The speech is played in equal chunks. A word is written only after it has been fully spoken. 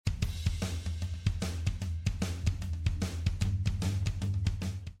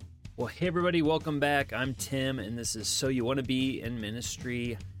Well, hey everybody, welcome back. I'm Tim, and this is So You Want to Be in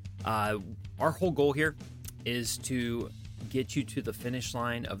Ministry. Our whole goal here is to get you to the finish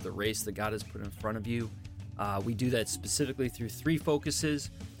line of the race that God has put in front of you. We do that specifically through three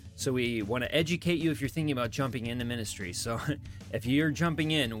focuses. So we want to educate you if you're thinking about jumping into ministry. So if you're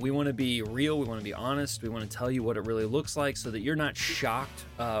jumping in, we want to be real, we want to be honest, we want to tell you what it really looks like so that you're not shocked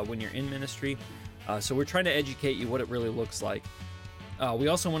when you're in ministry. So we're trying to educate you what it really looks like. We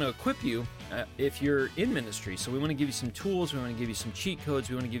also want to equip you if you're in ministry. So we want to give you some tools, we want to give you some cheat codes,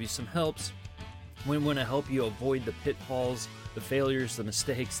 we want to give you some helps. We want to help you avoid the pitfalls, the failures, the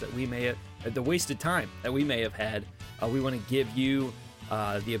mistakes that we may have, the wasted time that we may have had. We want to give you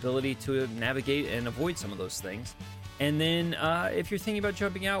the ability to navigate and avoid some of those things. And then if you're thinking about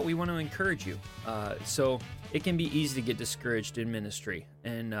jumping out, we want to encourage you. So it can be easy to get discouraged in ministry.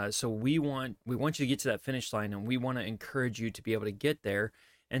 And so we want you to get to that finish line, and we want to encourage you to be able to get there.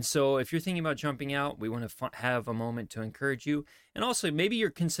 And so if you're thinking about jumping out, we want to have a moment to encourage you. And also maybe you're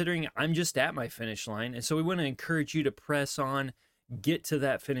considering, I'm just at my finish line. And so we want to encourage you to press on, get to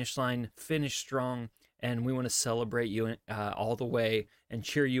that finish line, finish strong. And we want to celebrate you all the way and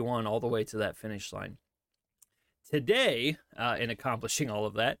cheer you on all the way to that finish line. Today, in accomplishing all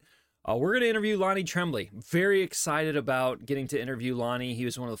of that, we're going to interview Lonnie Trembly. Very excited about getting to interview Lonnie. He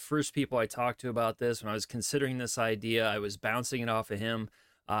was one of the first people I talked to about this. When I was considering this idea, I was bouncing it off of him.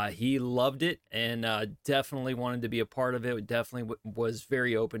 He loved it and definitely wanted to be a part of it. Definitely was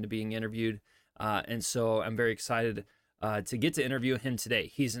very open to being interviewed. And so I'm very excited to get to interview him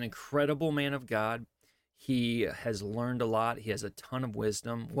today. He's an incredible man of God. He has learned a lot. He has a ton of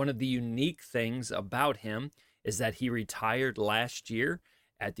wisdom. One of the unique things about him is that he retired last year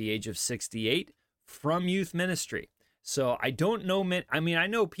at the age of 68 from youth ministry. So I don't know, I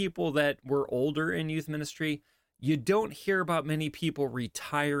know people that were older in youth ministry. You don't hear about many people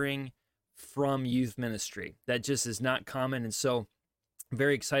retiring from youth ministry. That just is not common. And so I'm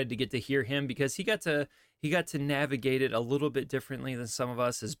very excited to get to hear him because he got to navigate it a little bit differently than some of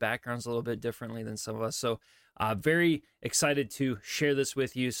us. His background's a little bit differently than some of us. So very excited to share this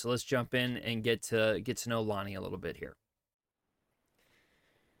with you. So let's jump in and get to know Lonnie a little bit here.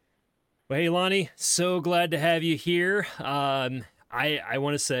 Well, hey, Lonnie, so glad to have you here. I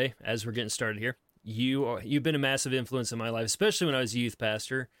want to say, as we're getting started here, you've been a massive influence in my life, especially when I was a youth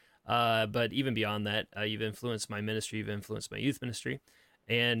pastor. But even beyond that, you've influenced my ministry, you've influenced my youth ministry.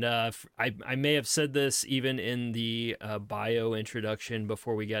 And I may have said this even in the bio introduction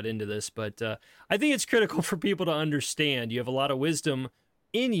before we got into this, but I think it's critical for people to understand. You have a lot of wisdom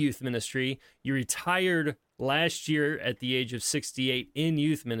in youth ministry. You retired last year at the age of 68 in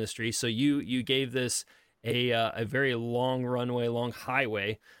youth ministry, so you gave this a very long runway, long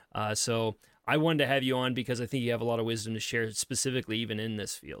highway. So I wanted to have you on because I think you have a lot of wisdom to share, specifically even in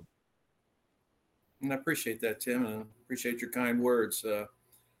this field. And I appreciate that, Tim, and I appreciate your kind words.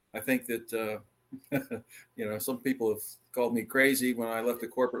 I think that, some people have called me crazy when I left the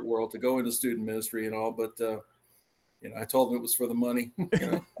corporate world to go into student ministry and all, but, I told them it was for the money.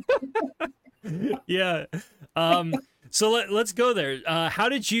 Yeah. So let's go there.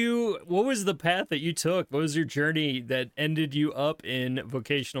 What was the path that you took? What was your journey that ended you up in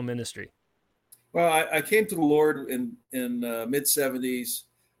vocational ministry? Well, I came to the Lord in mid-70s.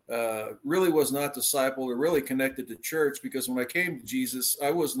 Really was not discipled or really connected to church because when I came to Jesus, I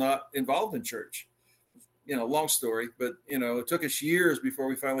was not involved in church. Long story, but it took us years before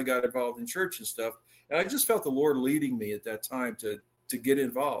we finally got involved in church and stuff. And I just felt the Lord leading me at that time to get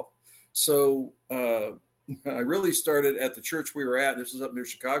involved. So I really started at the church we were at. This is up near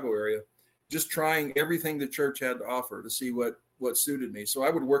Chicago area, just trying everything the church had to offer to see what suited me. So I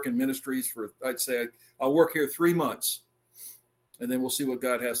would work in ministries for, I'd say, I'll work here 3 months. And then we'll see what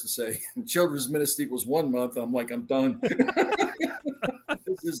God has to say. Children's ministry was 1 month. I'm like, I'm done.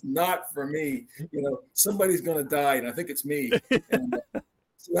 This is not for me. Somebody's going to die, and I think it's me. And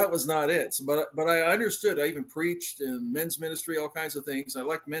so that was not it. So, but I understood. I even preached in men's ministry, all kinds of things. I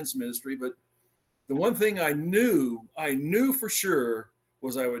liked men's ministry, but the one thing I knew for sure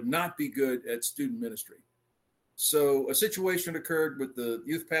was I would not be good at student ministry. So a situation occurred with the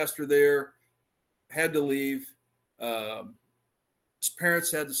youth pastor there, had to leave. His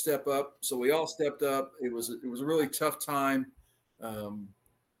parents had to step up, so we all stepped up. It was a really tough time,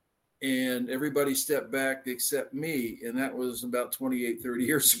 and everybody stepped back except me, and that was about 28, 30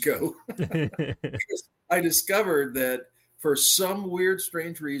 years ago. I discovered that for some weird,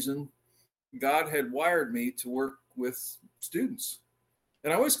 strange reason, God had wired me to work with students.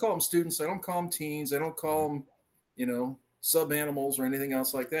 And I always call them students. I don't call them teens. I don't call them, sub-animals or anything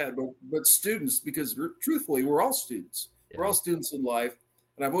else like that, but students, because truthfully, we're all students. Yeah. We're all students in life.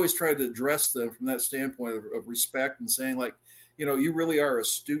 And I've always tried to address them from that standpoint of respect and saying, like, you really are a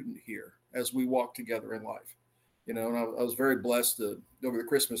student here as we walk together in life. And I was very blessed over the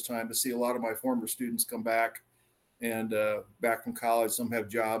Christmas time to see a lot of my former students come back and back from college. Some have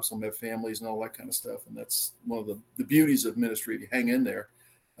jobs, some have families and all that kind of stuff. And that's one of the beauties of ministry, if you hang in there.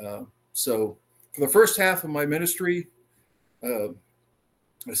 So for the first half of my ministry, I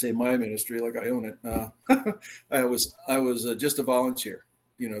say my ministry like I own it. I was just a volunteer.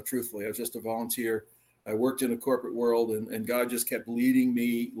 Truthfully, I was just a volunteer. I worked in a corporate world, and God just kept leading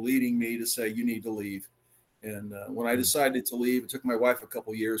me to say, you need to leave. And when I decided to leave, it took my wife a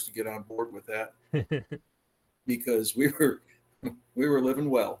couple years to get on board with that because we were living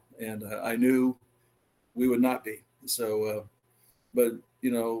well, and I knew we would not be. So, but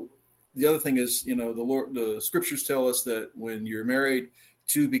the other thing is, the scriptures tell us that when you're married,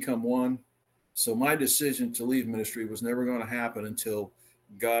 two become one. So my decision to leave ministry was never going to happen until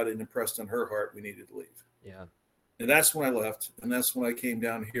God had impressed on her heart we needed to leave. Yeah. And that's when I left. And that's when I came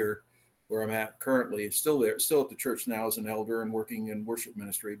down here where I'm at currently. Still at the church now as an elder and working in worship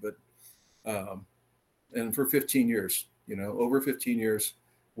ministry. But, and for 15 years, over 15 years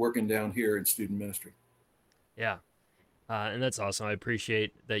working down here in student ministry. Yeah. And that's awesome. I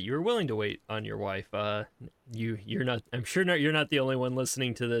appreciate that you were willing to wait on your wife. You're not, I'm sure you're not the only one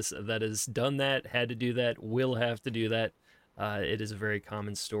listening to this that has done that, had to do that, will have to do that. It is a very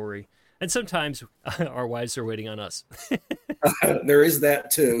common story. And sometimes our wives are waiting on us. There is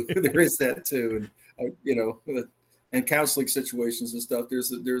that too. And, and counseling situations and stuff,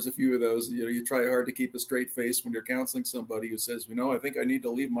 there's a few of those. You try hard to keep a straight face when you're counseling somebody who says, I think I need to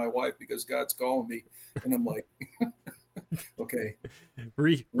leave my wife because God's calling me. And I'm like, okay.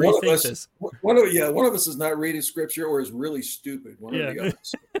 Rethink this. One of us is not reading scripture or is really stupid. One of the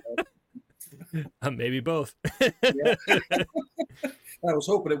others. Maybe both. Yeah. I was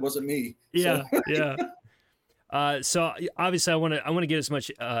hoping it wasn't me. Yeah, so. Yeah. So obviously, I want to get as much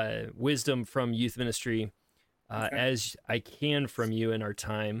wisdom from youth ministry as I can from you in our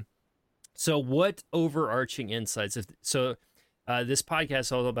time. So, what overarching insights? This podcast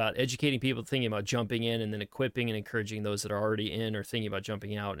is all about educating people, thinking about jumping in, and then equipping and encouraging those that are already in or thinking about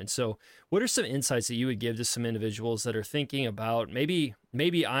jumping out. And so, what are some insights that you would give to some individuals that are thinking about maybe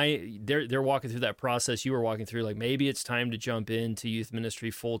they're walking through that process you were walking through, like maybe it's time to jump into youth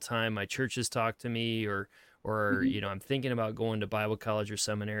ministry full time. My church has talked to me, or I'm thinking about going to Bible college or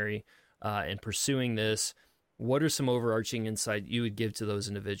seminary and pursuing this. What are some overarching insight you would give to those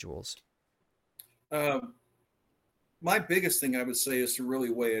individuals? My biggest thing I would say is to really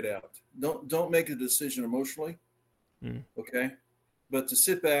weigh it out. Don't make a decision emotionally, okay? But to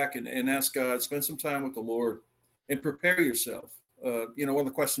sit back and ask God, spend some time with the Lord, and prepare yourself. One of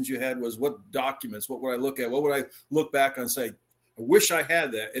the questions you had was, what documents, what would I look at? What would I look back on and say, I wish I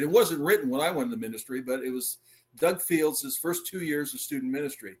had that? And it wasn't written when I went into ministry, but it was Doug Fields' first 2 years of student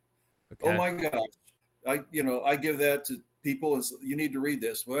ministry. Okay. Oh my gosh. I give that to people as you need to read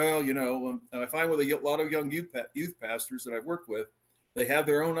this. Well, I find with a lot of young youth pastors that I've worked with, they have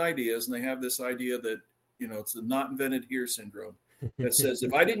their own ideas, and they have this idea that, it's a not invented here syndrome that says,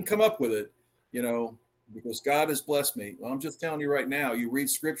 if I didn't come up with it, because God has blessed me. Well, I'm just telling you right now, you read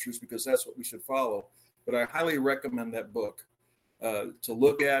scriptures because that's what we should follow. But I highly recommend that book to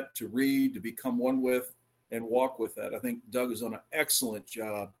look at, to read, to become one with, and walk with that. I think Doug has done an excellent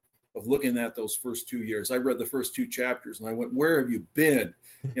job of looking at those first 2 years. I read the first 2 chapters and I went, where have you been?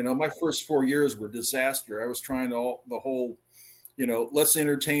 My first 4 years were disaster. I was trying the whole, let's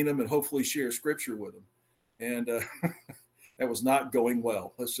entertain them and hopefully share scripture with them. And that was not going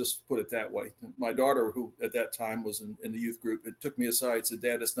well. Let's just put it that way. My daughter, who at that time was in the youth group, it took me aside and said,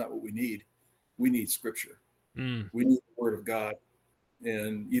 Dad, that's not what we need. We need scripture. We need the word of God.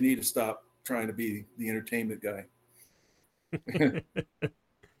 And you need to stop trying to be the entertainment guy.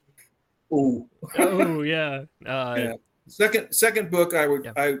 Oh yeah. Yeah. Second book I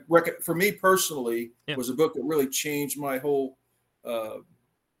reckon for me personally was a book that really changed my whole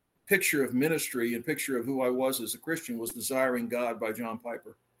picture of ministry and picture of who I was as a Christian, was Desiring God by John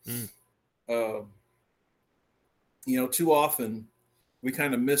Piper. Too often we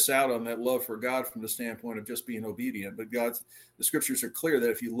kind of miss out on that love for God from the standpoint of just being obedient. But the scriptures are clear that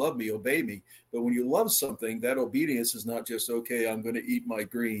if you love me, obey me. But when you love something, that obedience is not just, okay, I'm going to eat my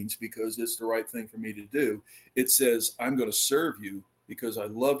greens because it's the right thing for me to do. It says, I'm going to serve you because I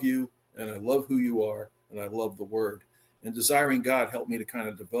love you and I love who you are and I love the word. And Desiring God helped me to kind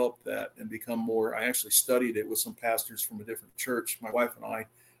of develop that and become more. I actually studied it with some pastors from a different church. My wife and I,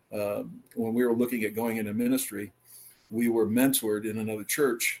 when we were looking at going into ministry, we were mentored in another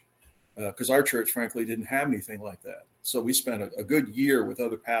church because our church, frankly, didn't have anything like that. So we spent a good year with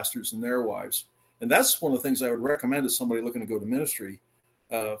other pastors and their wives. And that's one of the things I would recommend to somebody looking to go to ministry.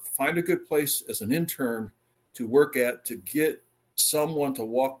 Find a good place as an intern to work at, to get someone to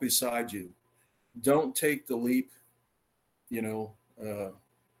walk beside you. Don't take the leap,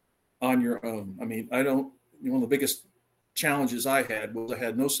 on your own. I mean, one of the biggest challenges I had was I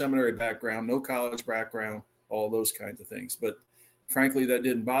had no seminary background, no college background, all those kinds of things. But frankly, that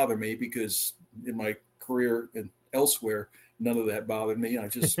didn't bother me, because in my career and elsewhere, none of that bothered me.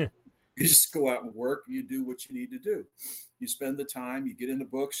 You just go out and work, and you do what you need to do. You spend the time, you get into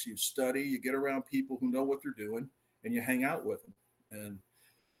books, you study, you get around people who know what they're doing, and you hang out with them. And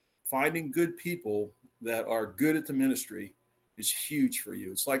finding good people that are good at the ministry is huge for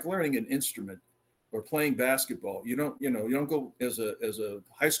you. It's like learning an instrument or playing basketball. You don't go as a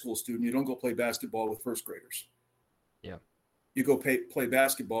high school student, you don't go play basketball with first graders. Yeah. You go play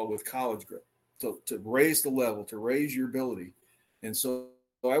basketball with college grade. So to raise the level, to raise your ability. And so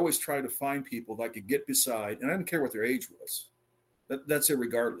I always try to find people that I could get beside, and I didn't care what their age was. That's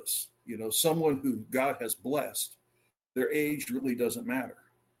irregardless. Someone who God has blessed, their age really doesn't matter.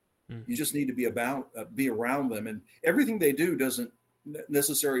 You just need to be around them, and everything they do doesn't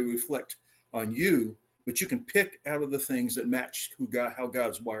necessarily reflect on you, but you can pick out of the things that match how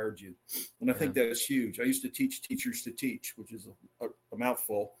God's wired you. And I think that is huge. I used to teach teachers to teach, which is a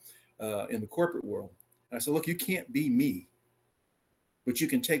mouthful in the corporate world. And I said, look, you can't be me, but you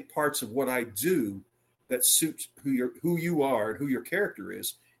can take parts of what I do that suits who you are and who your character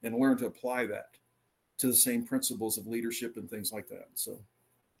is, and learn to apply that to the same principles of leadership and things like that. So.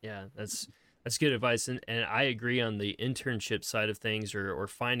 Yeah, that's good advice, and I agree on the internship side of things, or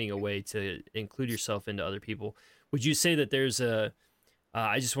finding a way to include yourself into other people. Would you say that there's I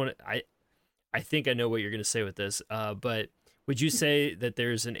think I know what you're going to say with this, but would you say that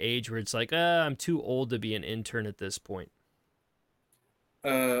there's an age where it's like, I'm too old to be an intern at this point?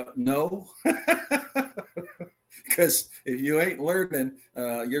 No, because if you ain't learning,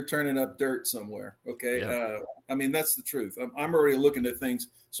 you're turning up dirt somewhere. Okay. Yeah. I mean, that's the truth. I'm already looking at things.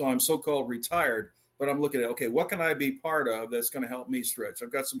 So I'm so-called retired, but I'm looking at, okay, what can I be part of that's going to help me stretch?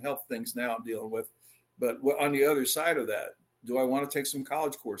 I've got some health things now I'm dealing with, but on the other side of that, do I want to take some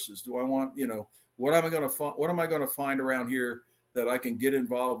college courses? Do I want, what am I going to find around here that I can get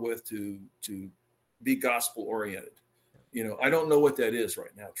involved with to be gospel oriented? I don't know what that is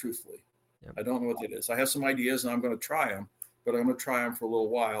right now, truthfully. Yep. I don't know what that is. I have some ideas, and I'm going to try them, but I'm going to try them for a little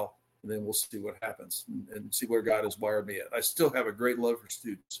while, and then we'll see what happens and see where God has wired me at. I still have a great love for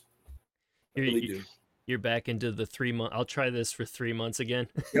students. I really do. You're back into the 3 month. I'll try this for 3 months again.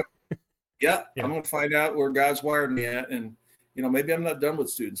 Yep. Yeah. I'm going to find out where God's wired me at. And, maybe I'm not done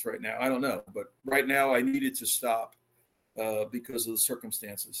with students right now. I don't know. But right now I needed to stop because of the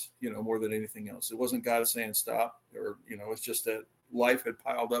circumstances, more than anything else. It wasn't God saying stop, or, it's just that life had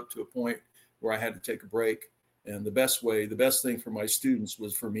piled up to a point where I had to take a break. And the best thing for my students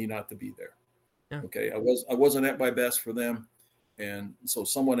was for me not to be there. Yeah. Okay. I wasn't at my best for them. And so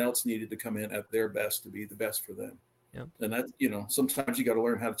someone else needed to come in at their best to be the best for them. Yeah. And that, sometimes you got to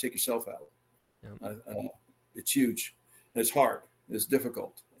learn how to take yourself out. Yeah. It's huge. It's hard. It's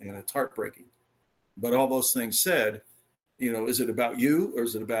difficult, and it's heartbreaking. But all those things said, is it about you, or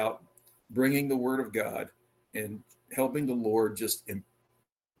is it about bringing the word of God and helping the Lord just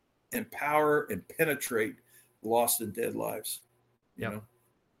empower and penetrate lost and dead lives? Yeah,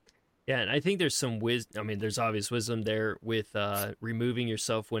 and I think there's some wisdom. I mean, there's obvious wisdom there with removing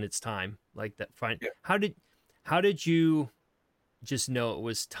yourself when it's time, like that. Fine. Yeah. How did you just know it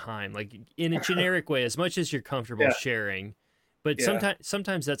was time? Like in a generic way, as much as you're comfortable sharing, but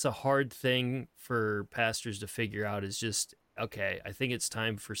sometimes that's a hard thing for pastors to figure out. Is just, okay, I think it's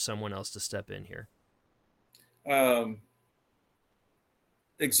time for someone else to step in here.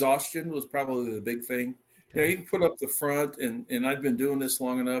 Exhaustion was probably the big thing. You can put up the front, and I've been doing this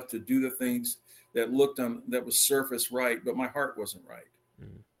long enough to do the things that that was surface right, but my heart wasn't right.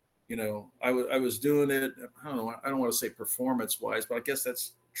 I was doing it. I don't know. I don't want to say performance wise, but I guess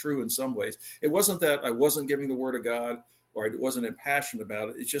that's true in some ways. It wasn't that I wasn't giving the word of God, or I wasn't impassioned about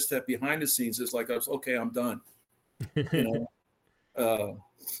it. It's just that behind the scenes, it's like I'm done.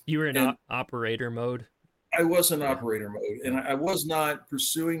 You were in operator mode. I was in operator mode, and I was not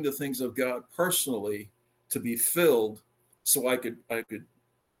pursuing the things of God personally to be filled, so I could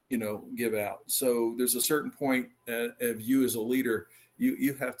give out. So there's a certain point of you as a leader,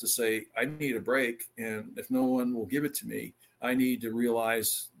 you have to say, I need a break, and if no one will give it to me, I need to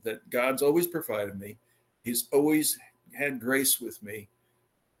realize that God's always provided me. He's always had grace with me.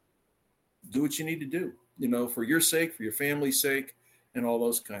 Do what you need to do, for your sake, for your family's sake, and all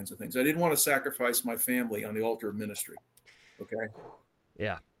those kinds of things. I didn't want to sacrifice my family on the altar of ministry. Okay.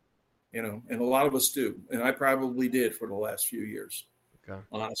 Yeah. And a lot of us do. And I probably did for the last few years, Okay.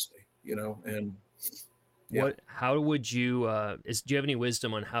 honestly, and how would you, do you have any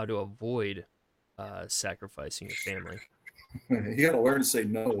wisdom on how to avoid sacrificing your family? You got to learn to say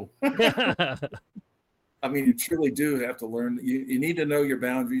no. I mean, you truly do have to learn. You need to know your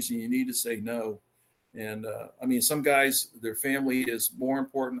boundaries, and you need to say no. And I mean, some guys, their family is more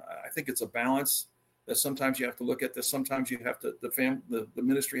important. I think it's a balance that sometimes you have to look at this. Sometimes you have to, the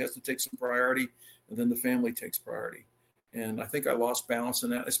ministry has to take some priority, and then the family takes priority. And I think I lost balance in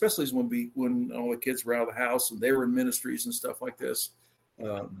that, especially when all the kids were out of the house and they were in ministries and stuff like this.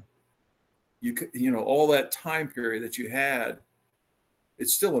 All that time period that you had,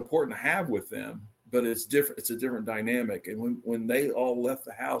 it's still important to have with them, but it's different. It's a different dynamic. And when they all left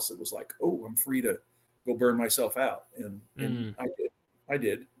the house, it was like, oh, I'm free to go burn myself out. And I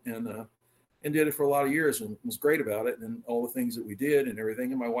did. And did it for a lot of years and was great about it. And all the things that we did and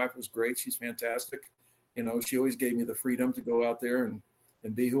everything. And my wife was great. She's fantastic. She always gave me the freedom to go out there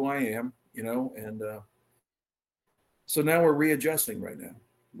and be who I am, and so now we're readjusting right now.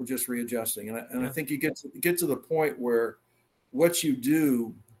 We're just readjusting. And I think you get to the point where what you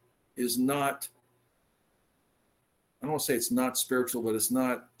do is not, I don't want to say it's not spiritual, but it's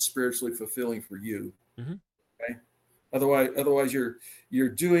not spiritually fulfilling for you. Mm-hmm. Okay. Otherwise you're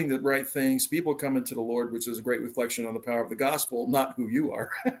doing the right things. People come into the Lord, which is a great reflection on the power of the gospel, not who you are.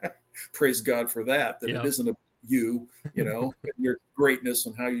 Praise God for that it isn't a you, your greatness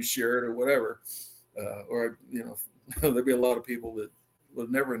and how you share it or whatever. There'd be a lot of people that would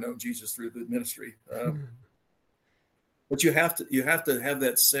never know Jesus through the ministry. But you have to have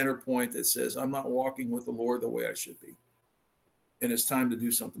that center point that says, I'm not walking with the Lord the way I should be. And it's time to do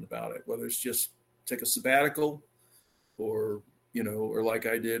something about it, whether it's just take a sabbatical or like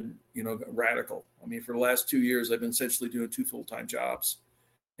I did, radical. I mean, for the last 2 years, I've been essentially doing 2 full-time jobs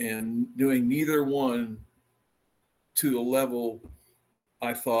and doing neither one to a level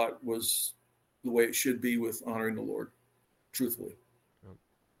I thought was the way it should be with honoring the Lord, truthfully.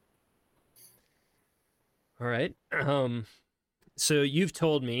 All right. So you've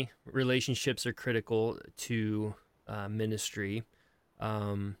told me relationships are critical to ministry.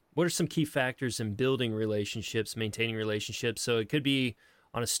 What are some key factors in building relationships, maintaining relationships? So it could be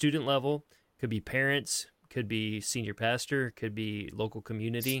on a student level, could be parents, could be senior pastor, could be local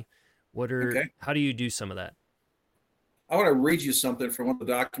community. How do you do some of that? I want to read you something from one of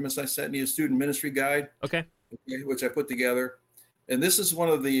the documents I sent you, a student ministry guide. Okay. Which I put together. And this is one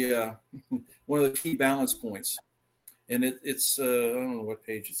of the key balance points. And it's I don't know what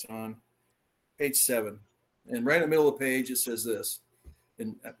page it's on, page 7. And right in the middle of the page, it says this.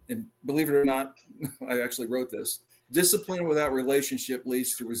 And believe it or not, I actually wrote this. Discipline without relationship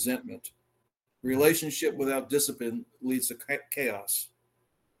leads to resentment. Relationship without discipline leads to chaos.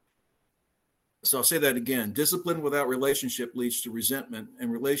 So I'll say that again. Discipline without relationship leads to resentment,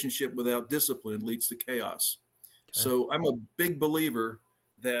 and relationship without discipline leads to chaos. Okay. So I'm a big believer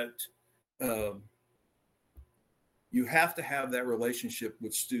that you have to have that relationship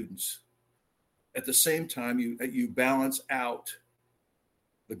with students. At the same time, you balance out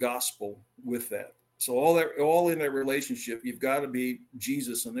the gospel with that. So all in that relationship, you've got to be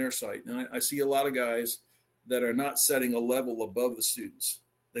Jesus in their sight. And I see a lot of guys that are not setting a level above the students.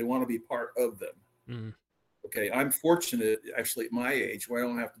 They want to be part of them. Mm-hmm. Okay, I'm fortunate, actually, at my age, where I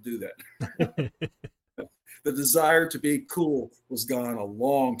don't have to do that. The desire to be cool was gone a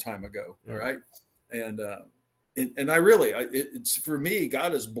long time ago. Yeah. All right, and I really, it's for me.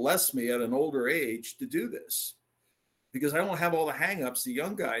 God has blessed me at an older age to do this because I don't have all the hangups the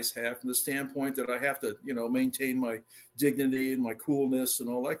young guys have from the standpoint that I have to, maintain my dignity and my coolness and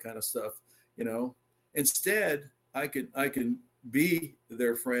all that kind of stuff. Instead, I can be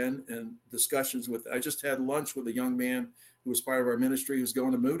their friend and discussions with. I just had lunch with a young man who was part of our ministry who's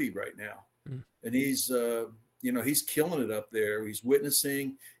going to Moody right now. Mm. And he's, he's killing it up there. He's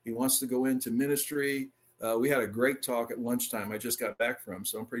witnessing. He wants to go into ministry. We had a great talk at lunchtime. I just got back from,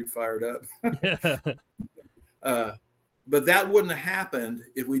 so I'm pretty fired up. But that wouldn't have happened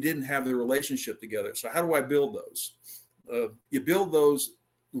if we didn't have the relationship together. So how do I build those? You build those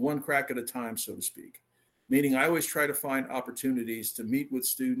one crack at a time, so to speak. Meaning I always try to find opportunities to meet with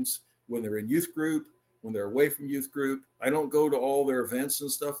students when they're in youth group, when they're away from youth group. I don't go to all their events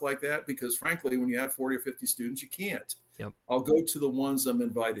and stuff like that because, frankly, when you have 40 or 50 students, you can't. Yep. I'll go to the ones I'm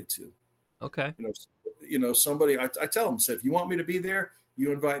invited to. Okay. Somebody, I tell them, said, if you want me to be there,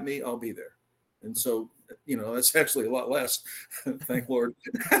 you invite me, I'll be there. And so That's actually a lot less, thank Lord.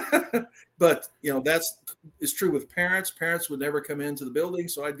 But, it's true with parents. Parents would never come into the building.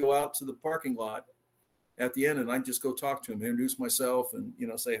 So I'd go out to the parking lot at the end and I'd just go talk to them, introduce myself and,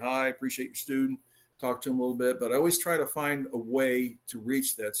 say, hi, appreciate your student, talk to them a little bit. But I always try to find a way to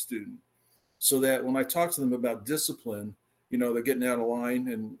reach that student so that when I talk to them about discipline, they're getting out of line.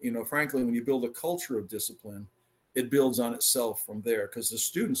 And, frankly, when you build a culture of discipline, it builds on itself from there because the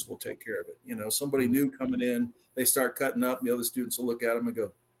students will take care of it. Somebody new coming in, they start cutting up, and the other students will look at them and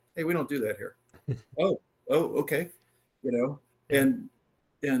go, hey, we don't do that here. oh, okay.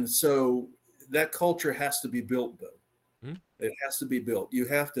 And so that culture has to be built, though. Mm-hmm. It has to be built. You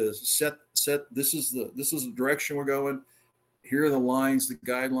have to set, this is the direction we're going. Here are the lines, the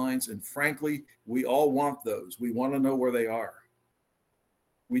guidelines. And frankly, we all want those. We want to know where they are.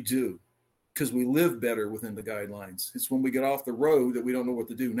 We do. Because we live better within the guidelines. It's when we get off the road that we don't know what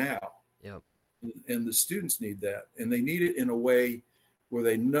to do now. Yep. And the students need that. And they need it in a way where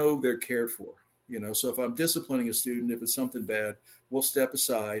they know they're cared for. So if I'm disciplining a student, if it's something bad, we'll step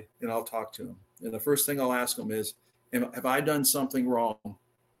aside and I'll talk to them. And the first thing I'll ask them is, have I done something wrong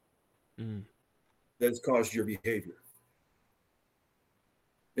that's caused your behavior?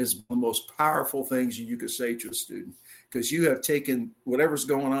 Is the most powerful things you could say to a student, because you have taken whatever's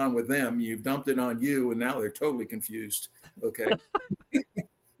going on with them, you've dumped it on you, and now they're totally confused. Okay.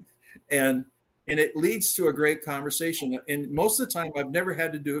 and it leads to a great conversation. And most of the time, I've never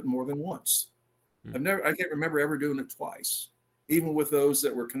had to do it more than once. I can't remember ever doing it twice, even with those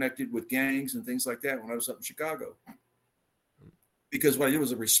that were connected with gangs and things like that when I was up in Chicago. Because what I did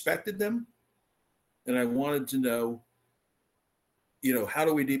was I respected them, and I wanted to know, how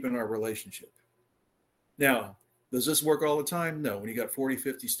do we deepen our relationship? Now, does this work all the time? No, when you got 40,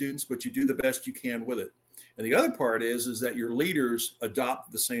 50 students, but you do the best you can with it. And the other part is that your leaders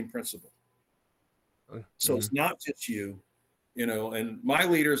adopt the same principle. So it's not just you, and my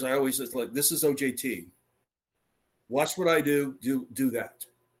leaders, I always say, like, this is OJT. Watch what I do that.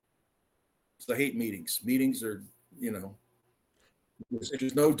 So I hate meetings. Meetings are, if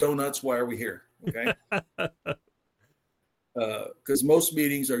there's no donuts, why are we here? Okay. Because most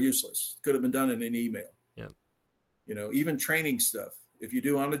meetings are useless. Could have been done in an email. Yeah. Even training stuff. If you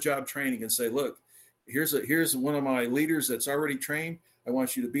do on-the-job training and say, look, here's one of my leaders that's already trained. I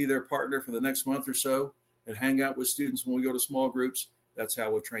want you to be their partner for the next month or so and hang out with students when we go to small groups. That's how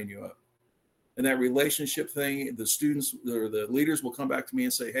we'll train you up. And that relationship thing, the students or the leaders will come back to me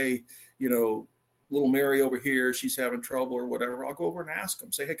and say, hey, little Mary over here, she's having trouble or whatever. I'll go over and ask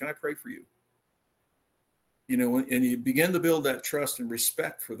them, say, hey, can I pray for you? And you begin to build that trust and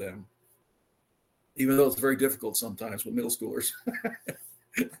respect for them, even though it's very difficult sometimes with middle schoolers.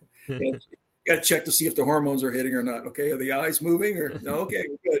 You got to check to see if the hormones are hitting or not. Okay. Are the eyes moving or no? Okay,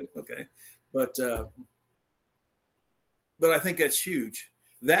 good. Okay. But I think that's huge.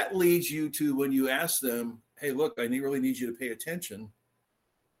 That leads you to when you ask them, hey, look, I really need you to pay attention.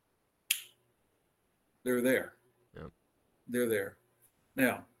 They're there. Yeah. They're there.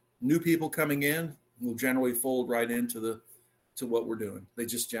 Now, new people coming in will generally fold right into what we're doing. They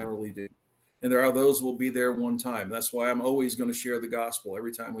just generally do. And there are those who will be there one time. That's why I'm always going to share the gospel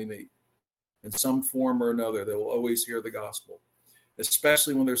every time we meet. In some form or another, they will always hear the gospel,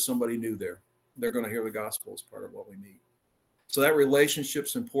 especially when there's somebody new there. They're going to hear the gospel as part of what we meet. So that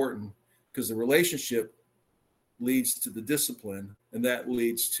relationship's important because the relationship leads to the discipline, and that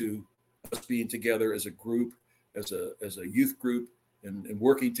leads to us being together as a group, as a youth group, and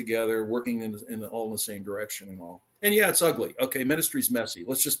working together, working in all in the same direction and all. And yeah, it's ugly. Okay, ministry's messy.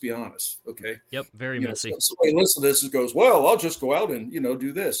 Let's just be honest. Okay. Yep, very messy. Somebody listens to this and goes, "Well, I'll just go out and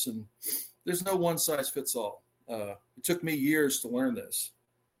do this." And there's no one size fits all. It took me years to learn this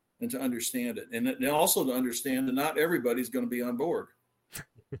and to understand it, and also to understand that not everybody's going to be on board.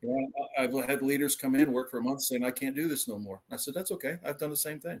 I've had leaders come in, work for a month, saying, "I can't do this no more." I said, "That's okay. I've done the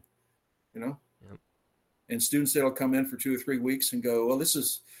same thing." Yep. And students that'll come in for 2 or 3 weeks and go, "Well, this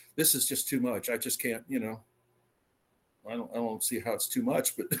is just too much. I just can't. I don't see how it's too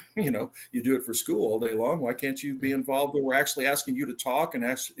much, but you do it for school all day long. Why can't you be involved? We're actually asking you to talk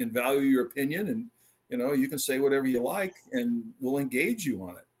and value your opinion, and you can say whatever you like, and we'll engage you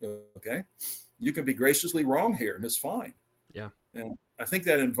on it. Okay, you can be graciously wrong here, and it's fine." Yeah. And I think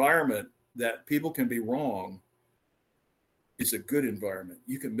that environment that people can be wrong is a good environment.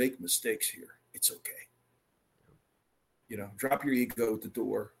 You can make mistakes here. It's okay. Drop your ego at the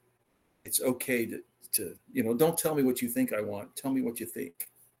door. It's okay to don't tell me what you think I want. Tell me what you think.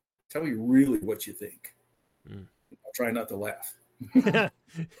 Tell me really what you think. I'll try not to laugh.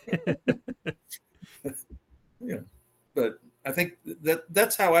 But I think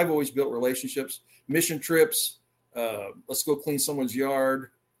that's how I've always built relationships. Mission trips. Let's go clean someone's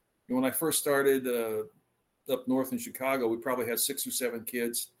yard. And when I first started up north in Chicago, we probably had 6 or 7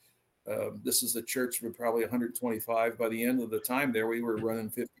 kids. This is a church with probably 125. By the end of the time there, we were running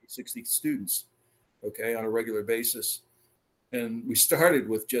 50, 60 students, okay, on a regular basis. And we started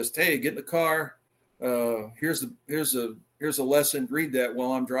with just, hey, get in the car. Here's a lesson. Read that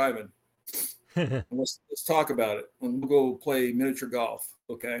while I'm driving. And let's talk about it. And we'll go play miniature golf,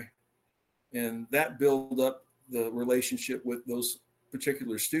 okay? And that built up the relationship with those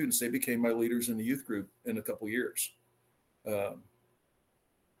particular students. They became my leaders in the youth group in a couple of years. I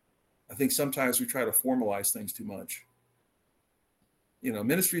think sometimes we try to formalize things too much. You know,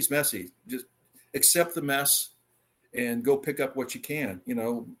 ministry's messy. Just accept the mess and go pick up what you can. You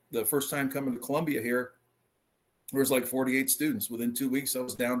know, the first time coming to Columbia here, there was like 48 students. Within 2 weeks, I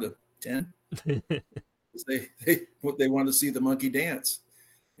was down to 10. They wanted to see the monkey dance.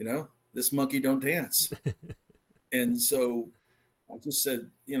 You know, this monkey don't dance. And so I just said,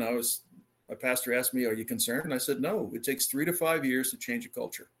 you know, my pastor asked me, are you concerned? And I said, no, it takes 3 to 5 years to change a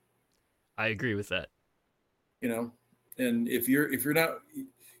culture. I agree with that. You know, and if you're not,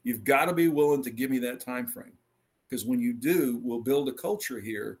 you've got to be willing to give me that time frame, because when you do, we'll build a culture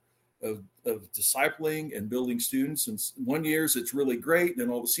here of discipling and building students. And 1 year it's really great, and then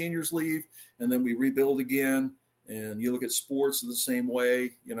all the seniors leave, and then we rebuild again. And you look at sports in the same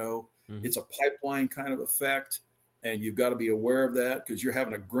way. You know, it's a pipeline kind of effect. And you've got to be aware of that, because you're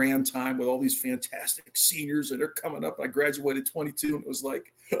having a grand time with all these fantastic seniors, and they're coming up. I graduated 22, and it was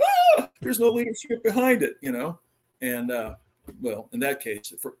like, there's no leadership behind it, you know? And, well, in that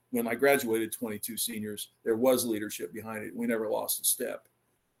case, when I graduated 22 seniors, there was leadership behind it. We never lost a step.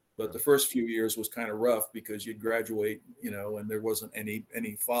 But the first few years was kind of rough, because you'd graduate, you know, and there wasn't any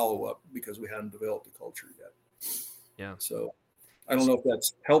follow-up, because we hadn't developed a culture yet. Yeah. So I don't know if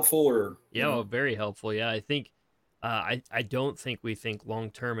that's helpful or. Yeah, well, very helpful. Yeah, I think. I don't think we think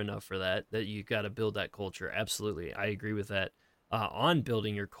long-term enough for that you got to build that culture. Absolutely. I agree with that. On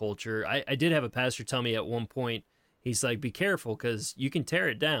building your culture, I did have a pastor tell me at one point, he's like, be careful, because you can tear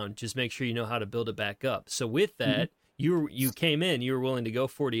it down. Just make sure you know how to build it back up. So with that, you came in, you were willing to go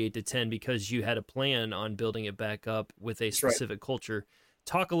 48 to 10 because you had a plan on building it back up with a specific culture.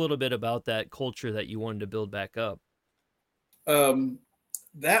 Talk a little bit about that culture that you wanted to build back up.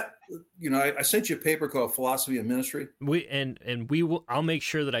 That, you know, I sent you a paper called Philosophy of Ministry. I'll make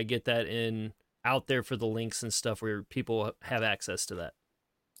sure that I get that out there for the links and stuff where people have access to that.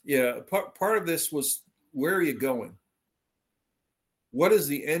 Yeah. Part of this was, where are you going? What is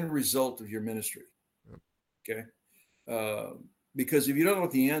the end result of your ministry? Okay. Because if you don't know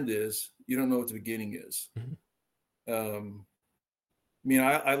what the end is, you don't know what the beginning is. I mean,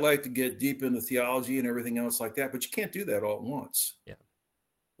 I like to get deep into theology and everything else like that, but you can't do that all at once. Yeah.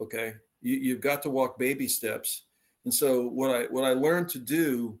 Okay. You've got to walk baby steps. And so what I learned to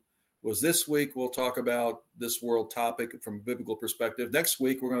do was, this week we'll talk about this world topic from a biblical perspective. Next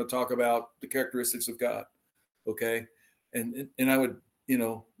week, we're going to talk about the characteristics of God. Okay. And I would, you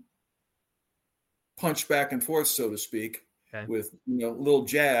know, punch back and forth, so to speak, with, you know, little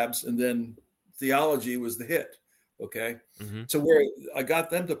jabs, and then theology was the hit. Okay. So where I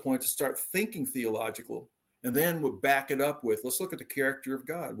got them to point to start thinking theological, and then we'll back it up with, let's look at the character of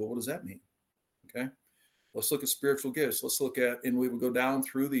God. Well, what does that mean? Okay. Let's look at spiritual gifts. Let's look at, and we would go down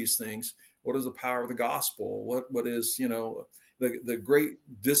through these things. What is the power of the gospel? What is, you know, the great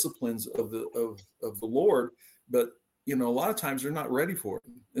disciplines of the Lord? But, you know, a lot of times they're not ready for it.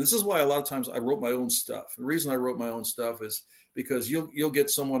 And this is why a lot of times I wrote my own stuff. The reason I wrote my own stuff is because you'll get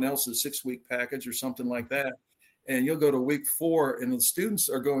someone else's 6-week package or something like that, and you'll go to week 4, and the students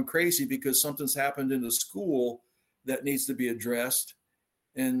are going crazy because something's happened in the school that needs to be addressed.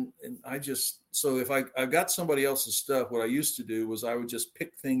 And I just, so if I've got somebody else's stuff, what I used to do was I would just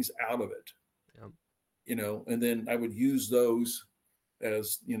pick things out of it, you know, and then I would use those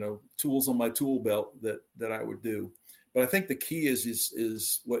as, you know, tools on my tool belt that I would do. But I think the key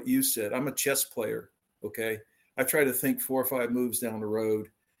is what you said. I'm a chess player. Okay. I try to think 4 or 5 moves down the road.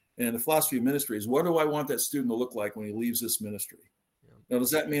 And the philosophy of ministry is, what do I want that student to look like when he leaves this ministry? Now,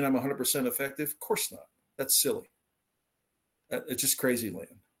 does that mean I'm 100% effective? Of course not. That's silly. It's just crazy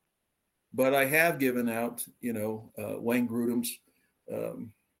land. But I have given out, you know, Wayne Grudem's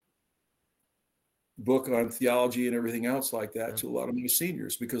book on theology and everything else like that to a lot of my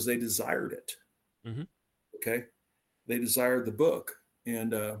seniors, because they desired it. Okay. They desired the book,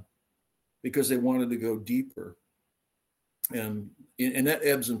 and because they wanted to go deeper. And that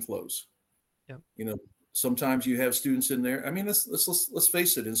ebbs and flows. You know, sometimes you have students in there. I mean, let's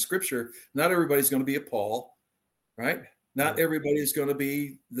face it. In Scripture, not everybody's going to be a Paul, right? Not everybody is going to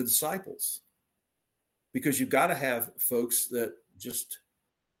be the disciples, because you've got to have folks that just,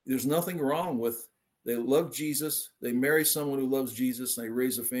 there's nothing wrong with, they love Jesus, they marry someone who loves Jesus, and they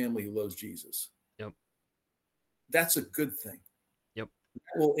raise a family who loves Jesus. Yep. That's a good thing. Yep.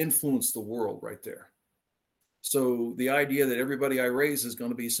 That will influence the world right there. So the idea that everybody I raise is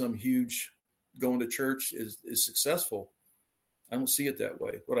going to be some huge going to church is successful, I don't see it that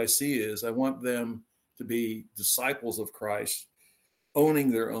way. What I see is I want them to be disciples of Christ, owning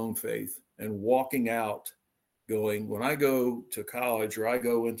their own faith and walking out, going, when I go to college or I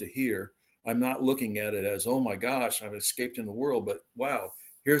go into here, I'm not looking at it as, oh my gosh, I've escaped in the world, but wow,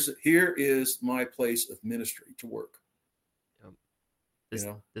 here is my place of ministry to work. Yep.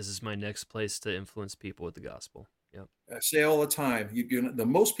 This is my next place to influence people with the gospel. Yep. I say all the time, the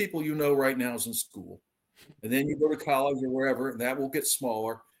most people you know right now is in school. And then you go to college or wherever, and that will get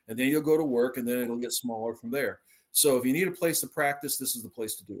smaller. And then you'll go to work, and then it'll get smaller from there. So if you need a place to practice, this is the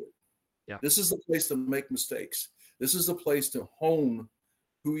place to do it. Yeah. This is the place to make mistakes. This is the place to hone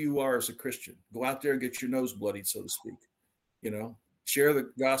who you are as a Christian. Go out there and get your nose bloodied, so to speak. Share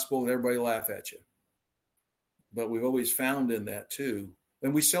the gospel and everybody laugh at you. But we've always found in that too,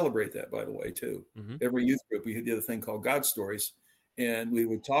 and we celebrate that, by the way, too. Mm-hmm. Every youth group, we did a thing called God Stories, and we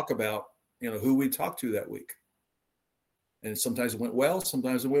would talk about, who we talked to that week. And sometimes it went well,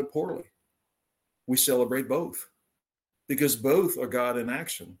 sometimes it went poorly. We celebrate both, because both are God in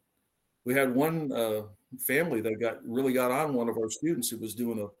action. We had one family that really got on one of our students who was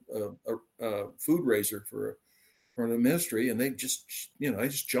doing a food raiser for the ministry, and they just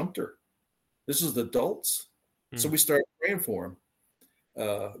jumped her. This is the adults. So we started praying for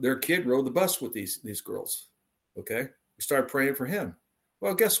them. Their kid rode the bus with these girls. Okay. We started praying for him.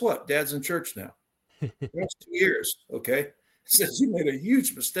 Well, guess what? Dad's in church now. That's 2 years. Okay. He says, you made a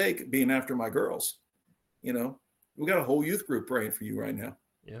huge mistake being after my girls. We got a whole youth group praying for you right now.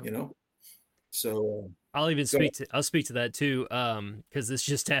 Yeah. So I'll speak to that too. Cause this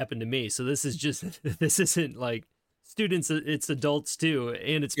just happened to me. So this isn't like students, it's adults too.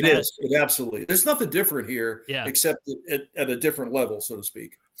 And it absolutely. There's nothing different here, except at a different level, so to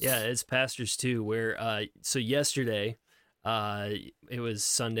speak. Yeah. It's pastors too, where, so yesterday, it was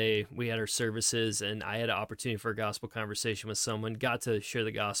Sunday, we had our services, and I had an opportunity for a gospel conversation with someone, got to share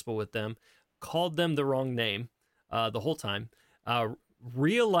the gospel with them, called them the wrong name, the whole time,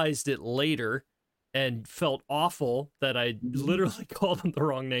 realized it later and felt awful that I literally called them the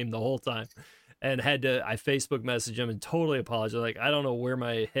wrong name the whole time, and I Facebook message them and totally apologize. Like, I don't know where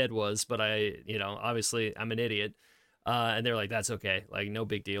my head was, but obviously I'm an idiot. And they're like, that's okay. Like, no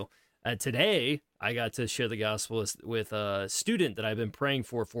big deal. Today, I got to share the gospel with a student that I've been praying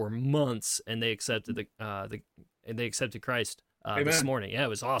for months, and they accepted accepted Christ this morning. Yeah, it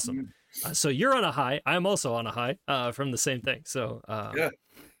was awesome. So you're on a high. I'm also on a high from the same thing. So I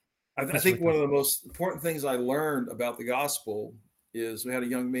think one of the most important things I learned about the gospel is we had a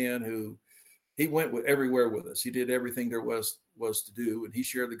young man who he went everywhere with us. He did everything there was to do, and he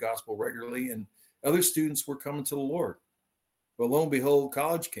shared the gospel regularly. And other students were coming to the Lord. But lo and behold,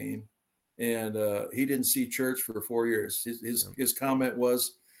 college came. And he didn't see church for 4 years. His comment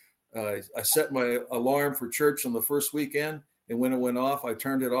was, I set my alarm for church on the first weekend, and when it went off, I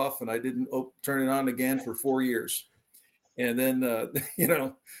turned it off, and I didn't turn it on again for 4 years. And then,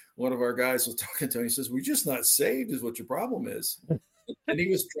 one of our guys was talking to him. He says, "We're just not saved, is what your problem is." And he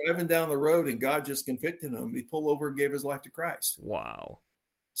was driving down the road, and God just convicted him. He pulled over and gave his life to Christ. Wow.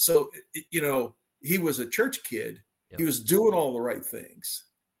 So, he was a church kid. Yep. He was doing all the right things.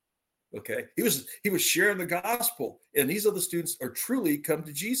 Okay. He was sharing the gospel, and these other students are truly come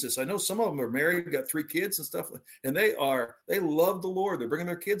to Jesus. I know some of them are married, got 3 kids and stuff, and they love the Lord. They're bringing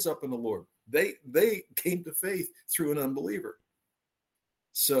their kids up in the Lord. They came to faith through an unbeliever.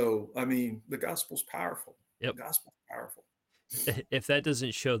 So, I mean, the gospel's powerful. Yep. The gospel's powerful. If that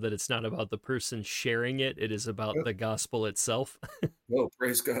doesn't show that it's not about the person sharing it, it is about the gospel itself. Oh,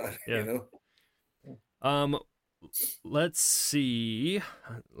 praise God. Yeah. Let's see.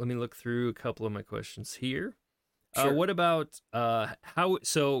 Let me look through a couple of my questions here. Sure. What about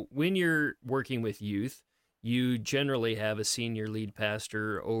so when you're working with youth, you generally have a senior lead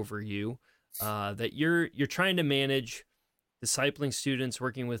pastor over you that you're trying to manage, discipling students,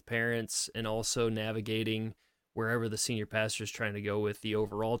 working with parents, and also navigating wherever the senior pastor is trying to go with the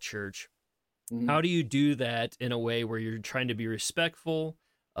overall church. Mm-hmm. How do you do that in a way where you're trying to be respectful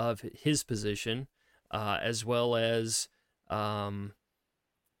of his position, as well as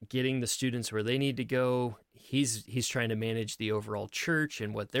getting the students where they need to go? He's trying to manage the overall church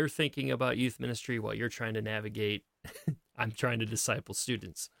and what they're thinking about youth ministry while you're trying to navigate. I'm trying to disciple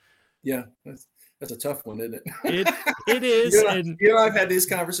students. Yeah, That's a tough one, isn't it? It is. You and I've had these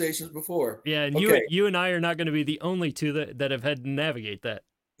conversations before. Yeah, and okay. you and I are not going to be the only two that have had to navigate that.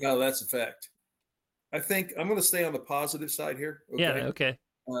 No, that's a fact. I think I'm going to stay on the positive side here. Okay. Yeah, okay.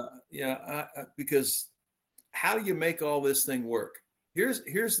 Because how do you make all this thing work?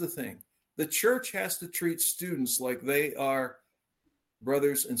 Here's the thing. The church has to treat students like they are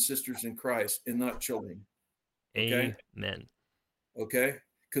brothers and sisters in Christ and not children. Okay? Amen. Okay?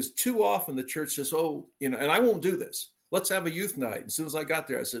 Because too often the church says, oh, and I won't do this. Let's have a youth night. As soon as I got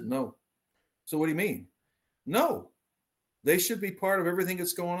there, I said, no. So what do you mean? No. They should be part of everything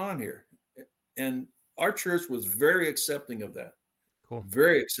that's going on here. And our church was very accepting of that. Cool.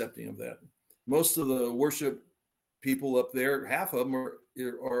 Very accepting of that. Most of the worship people up there, half of them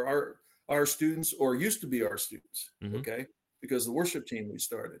are our students or used to be our students. Mm-hmm. Okay. Because the worship team we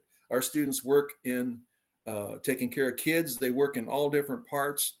started, our students work in taking care of kids. They work in all different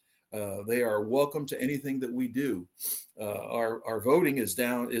parts. They are welcome to anything that we do. Our voting is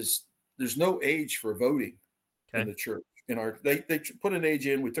there's no age for voting in the church. They put an age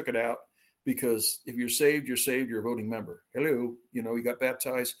in, we took it out because if you're saved, you're a voting member. Hello, you got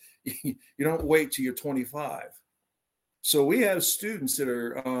baptized. You don't wait till you're 25. So we have students that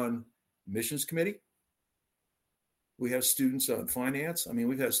are on missions committee. We have students on finance. I mean,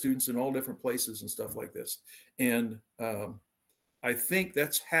 we've had students in all different places and stuff like this. And I think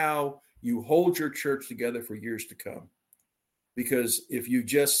that's how you hold your church together for years to come. Because if you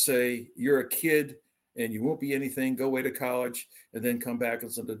just say you're a kid and you won't be anything, go away to college and then come back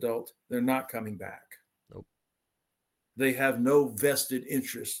as an adult, they're not coming back. Nope. They have no vested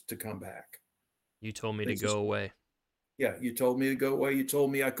interest to come back. You told me to go away. Yeah, you told me to go away. You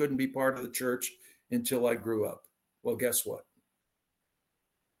told me I couldn't be part of the church until I grew up. Well, guess what?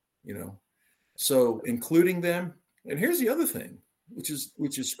 So including them. And here's the other thing, which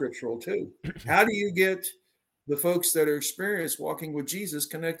is scriptural too. How do you get the folks that are experienced walking with Jesus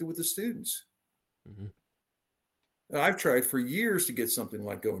connected with the students? Mm-hmm. I've tried for years to get something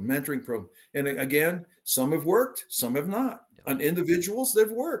like going, mentoring program. And again, some have worked, some have not. On individuals,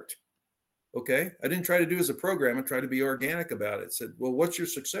 they've worked. Okay. I didn't try to do as a program. I tried to be organic about it. Said, well, what's your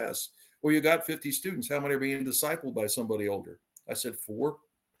success? Well, you got 50 students. How many are being discipled by somebody older? I said 4.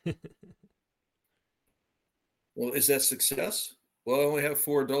 Well, is that success? Well, I only have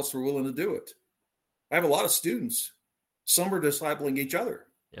 4 adults who are willing to do it. I have a lot of students. Some are discipling each other.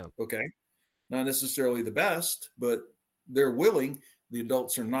 Yeah. Okay. Not necessarily the best, but they're willing. The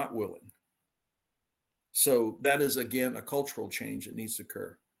adults are not willing. So that is, again, a cultural change that needs to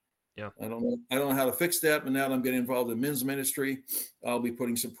occur. Yeah. I don't know how to fix that, but now that I'm getting involved in men's ministry, I'll be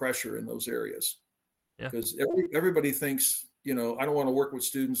putting some pressure in those areas. Yeah. Because everybody thinks, I don't want to work with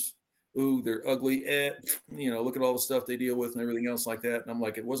students. Ooh, they're ugly. Look at all the stuff they deal with and everything else like that. And I'm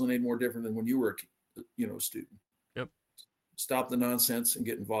like, it wasn't any more different than when you were a student. Yep. Stop the nonsense and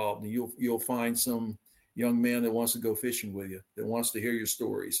get involved. And you'll find some young man that wants to go fishing with you, that wants to hear your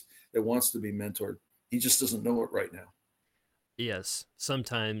stories, that wants to be mentored. He just doesn't know it right now. Yes,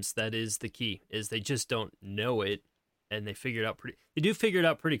 sometimes that is the key, is they just don't know it, and they do figure it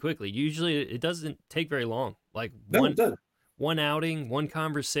out pretty quickly. Usually it doesn't take very long. Like one outing, one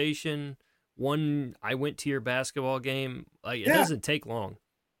conversation, I went to your basketball game. Like it doesn't take long.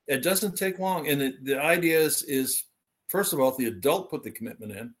 It doesn't take long. And the idea is, first of all, if the adult put the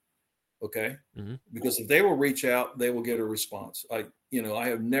commitment in, okay? Mm-hmm. Because if they will reach out, they will get a response. I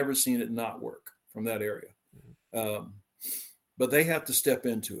have never seen it not work from that area. Mm-hmm. But they have to step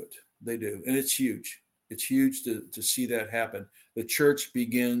into it. They do. And it's huge. It's huge to see that happen. The church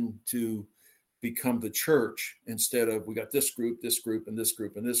begin to become the church instead of we got this group, and this group,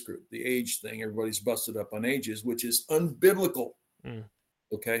 and this group. The age thing, everybody's busted up on ages, which is unbiblical. Mm.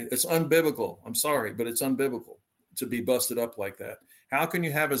 Okay? It's unbiblical. I'm sorry, but it's unbiblical to be busted up like that. How can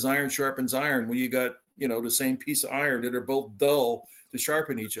you have as iron sharpens iron when you got, the same piece of iron that are both dull to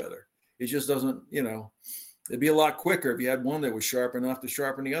sharpen each other? It just doesn't, it'd be a lot quicker if you had one that was sharp enough to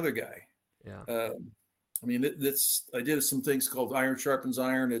sharpen the other guy. Yeah. I did some things called Iron Sharpens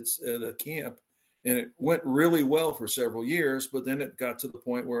Iron. It's at a camp, and it went really well for several years, but then it got to the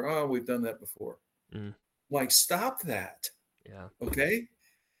point where, we've done that before. Mm. Like, stop that. Yeah. Okay.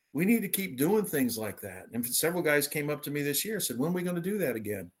 We need to keep doing things like that. And several guys came up to me this year and said, when are we going to do that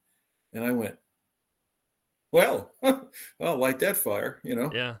again? And I went, well, light that fire,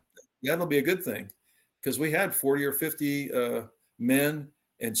 Yeah. That'll be a good thing. Because we had 40 or 50 men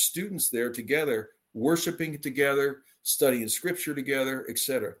and students there together, worshiping together, studying scripture together,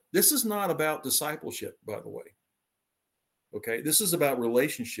 etc. This is not about discipleship, by the way. Okay, this is about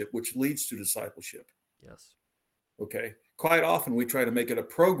relationship, which leads to discipleship. Yes. Okay, quite often we try to make it a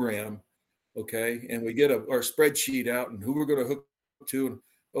program Okay. And we get our spreadsheet out and who we're going to hook to. And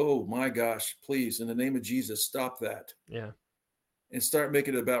oh my gosh, please, in the name of Jesus, stop that. Yeah. And start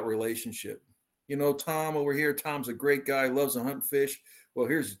making it about relationship. You know, Tom over here, Tom's a great guy, loves to hunt and fish. Well,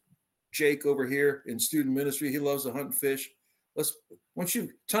 here's Jake over here in student ministry. He loves to hunt and fish.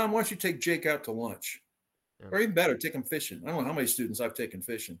 Tom, why don't you take Jake out to lunch? Yeah. Or even better, take him fishing. I don't know how many students I've taken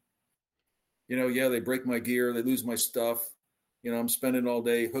fishing. You know, yeah, they break my gear, they lose my stuff. You know, I'm spending all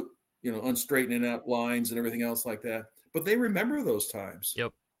day unstraightening out lines and everything else like that. But they remember those times.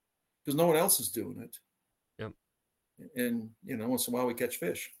 Yep. Because no one else is doing it. Yep. And, you know, once in a while we catch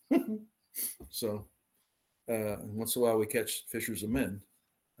fish. So once in a while we catch fishers of men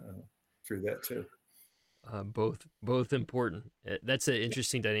through that too. Both important. That's an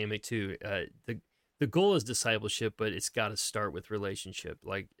interesting dynamic too. The goal is discipleship, but it's got to start with relationship.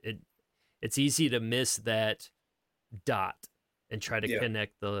 Like it's easy to miss that dot and try to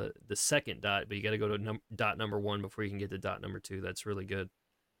connect the second dot, but you got to go to dot number one before you can get to dot number two. That's really good.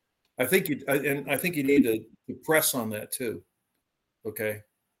 I think you need to press on that too. Okay.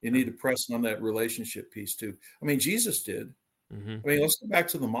 You need to press on that relationship piece too. I mean, Jesus did. Mm-hmm. I mean, let's go back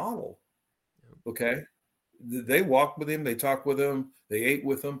to the model. Okay. They walked with him. They talked with him. They ate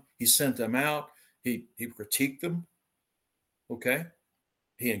with him. He sent them out. He critiqued them. Okay.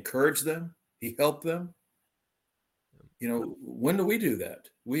 He encouraged them. He helped them. You know, when do we do that?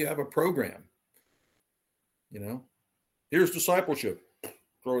 We have a program. You know, here's discipleship.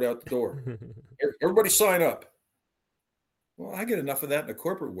 Throw it out the door. Everybody sign up. Well, I get enough of that in the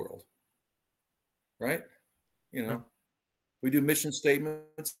corporate world, right? You know, we do mission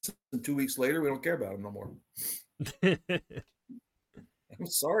statements, and 2 weeks later, we don't care about them no more. I'm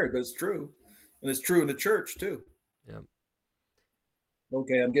sorry, but it's true. And it's true in the church, too. Yeah.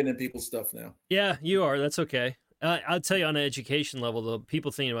 Okay, I'm getting in people's stuff now. Yeah, you are. That's okay. I'll tell you on an education level, though,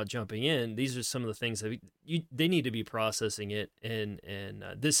 people thinking about jumping in, these are some of the things that they need to be processing it. And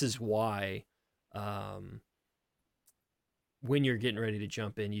this is why when you're getting ready to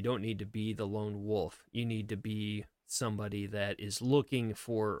jump in, you don't need to be the lone wolf. You need to be somebody that is looking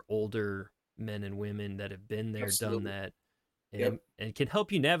for older men and women that have been there, done that, and can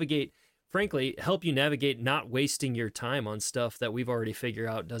help you navigate, frankly, not wasting your time on stuff that we've already figured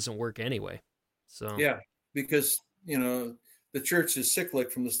out doesn't work anyway. So yeah, because, you know, the church is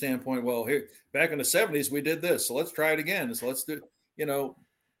cyclic from the standpoint, well, here, back in the 70s, we did this, so let's try it again. So let's do, you know,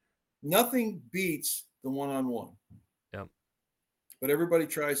 nothing beats the one-on-one. Yep. But everybody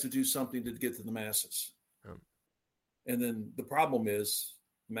tries to do something to get to the masses. And then the problem is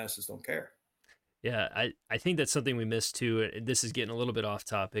the masses don't care. Yeah, I think that's something we missed too. This is getting a little bit off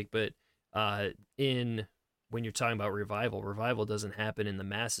topic, but when you're talking about revival doesn't happen in the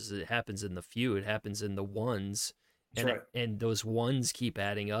masses. It happens in the few. It happens in the ones. That's right. And those ones keep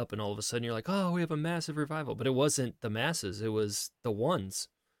adding up, and all of a sudden you're like, oh, we have a massive revival. But it wasn't the masses. It was the ones.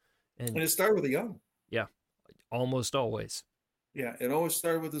 And it started with the young. Yeah, almost always. Yeah, it always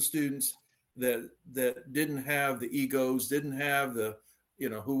started with the students that didn't have the egos, didn't have the, you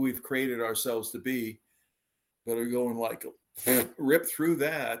know, who we've created ourselves to be, but are going like rip through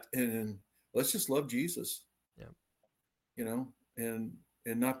that and let's just love Jesus. Yeah. You know, and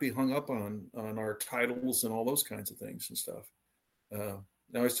not be hung up on our titles and all those kinds of things and stuff. I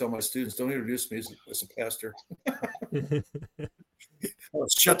always tell my students, don't introduce me as a pastor. I'll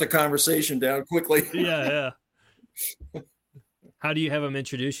shut the conversation down quickly. Yeah. How do you have them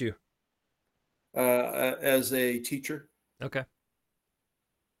introduce you? As a teacher. Okay.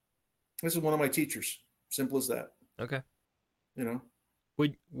 This is one of my teachers. Simple as that. Okay. You know.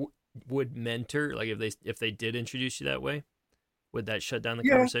 Would mentor, like if they did introduce you that way, would that shut down the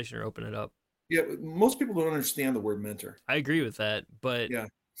conversation or open it up? Yeah, most people don't understand the word mentor. I agree with that, but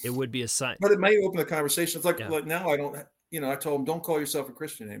it would be a sign. But it may open the conversation. It's like now I don't, you know, I told them, don't call yourself a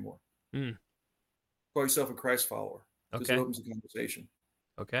Christian anymore. Call yourself a Christ follower. Because it opens the conversation.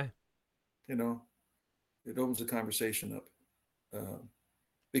 Okay. You know, it opens the conversation up.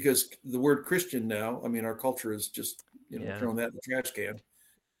 Because the word Christian now, I mean, our culture is just, you know, throwing that in the trash can.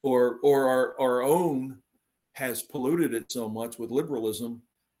 Or our own has polluted it so much with liberalism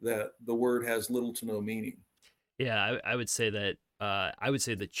that the word has little to no meaning. Yeah, I would say that. I would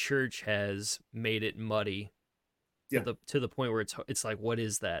say the church has made it muddy to the point where it's like, what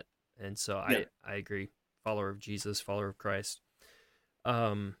is that? And so I agree. Follower of Jesus, follower of Christ.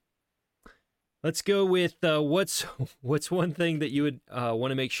 Let's go with what's one thing that you would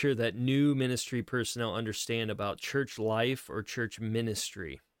want to make sure that new ministry personnel understand about church life or church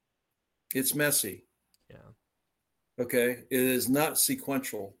ministry? It's messy. Yeah. Okay. It is not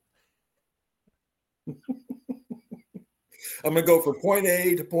sequential. I'm going to go from point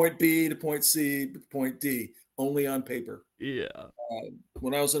A to point B to point C to point D, only on paper. Yeah.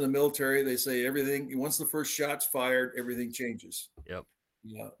 When I was in the military, they say everything, once the first shot's fired, everything changes. Yep.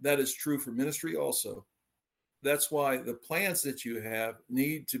 Yeah, that is true for ministry also. That's why the plans that you have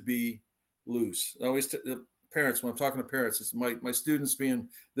need to be loose. I always the parents, when I'm talking to parents, it's my students being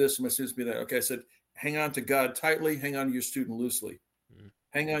this, my students being that. Okay, I said, hang on to God tightly, hang on to your student loosely.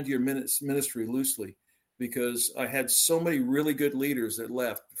 Hang on to your ministry loosely, because I had so many really good leaders that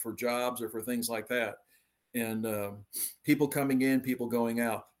left for jobs or for things like that. And people coming in, people going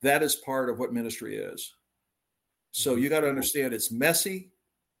out. That is part of what ministry is. So you got to understand it's messy.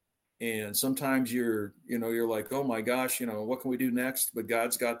 And sometimes you're like, oh my gosh, what can we do next? But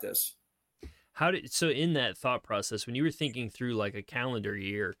God's got this. So in that thought process, when you were thinking through like a calendar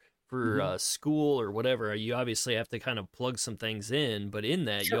year for school or whatever, you obviously have to kind of plug some things in, but in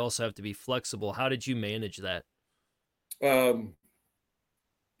that you also have to be flexible. How did you manage that? Well,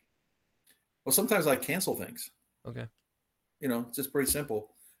 sometimes I cancel things. Okay. It's just pretty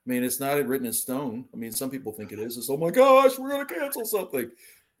simple. I mean, it's not written in stone. I mean, some people think it is. It's, oh my gosh, we're going to cancel something.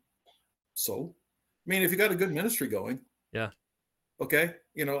 So, I mean, if you got a good ministry going, yeah. Okay.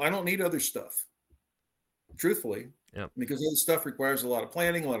 I don't need other stuff, truthfully, because other stuff requires a lot of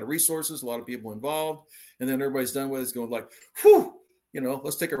planning, a lot of resources, a lot of people involved. And then everybody's done with it, it's going like, whew,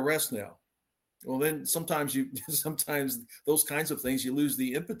 let's take a rest now. Well, then sometimes those kinds of things, you lose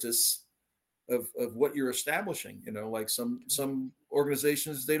the impetus of what you're establishing, like some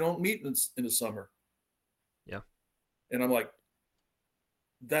organizations, they don't meet in the summer. Yeah. And I'm like,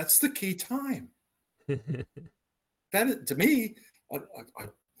 that's the key time. That is, to me,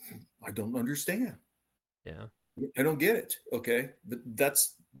 I don't understand. Yeah. I don't get it. Okay. But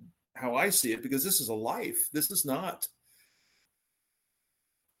that's how I see it, because this is a life. This is not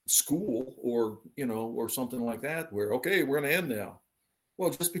school or something like that where, okay, we're going to end now. Well,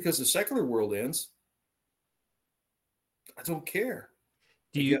 just because the secular world ends, I don't care.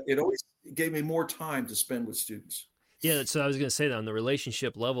 It always gave me more time to spend with students. Yeah. So I was going to say that on the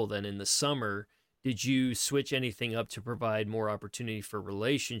relationship level, then in the summer, did you switch anything up to provide more opportunity for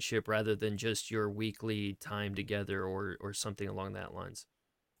relationship rather than just your weekly time together or something along that lines?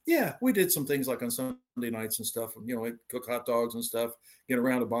 Yeah, we did some things like on Sunday nights and stuff. We'd cook hot dogs and stuff, get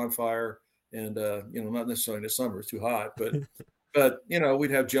around a bonfire, and not necessarily in the summer; it's too hot. But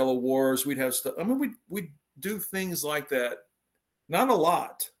we'd have Jello wars. We'd have stuff. I mean, we'd do things like that. Not a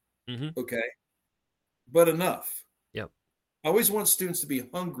lot, okay, but enough. Yep. I always want students to be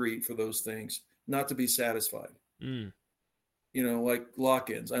hungry for those things, not to be satisfied. Like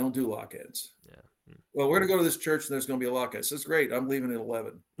lock-ins. I don't do lock-ins. Yeah. Well, we're going to go to this church and there's going to be a lock-in. So it's great. I'm leaving at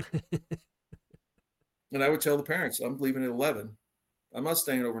 11. And I would tell the parents, I'm leaving at 11. I'm not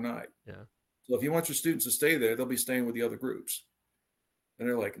staying overnight. Yeah. So if you want your students to stay there, they'll be staying with the other groups. And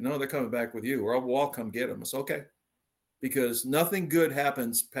they're like, no, they're coming back with you, or we'll all come get them. It's okay. Because nothing good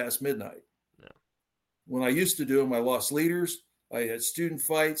happens past midnight. No. When I used to do them, I lost leaders. I had student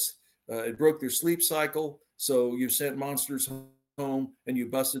fights. It broke their sleep cycle. So you sent monsters home and you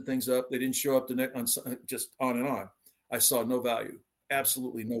busted things up. They didn't show up just on and on. I saw no value.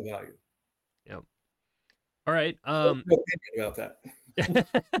 Absolutely no value. Yep. All right. No opinion about that.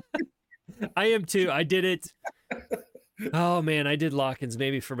 I am too. I did it. Oh man, I did lock-ins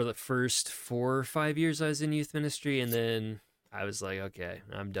maybe for the first 4 or 5 years I was in youth ministry, and then I was like, okay,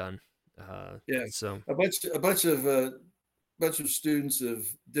 I'm done. Yeah. So a bunch of students of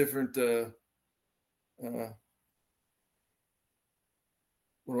different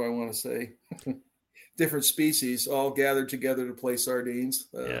what do I want to say? Different species all gathered together to play sardines.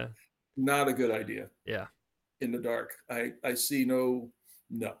 Yeah. Not a good idea. Yeah. In the dark. I see no.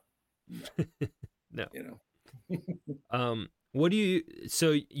 No. No.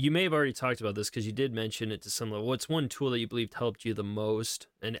 So you may have already talked about this because you did mention it to some level. What's one tool that you believed helped you the most?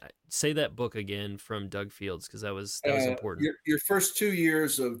 And say that book again from Doug Fields, because that was important. Your first 2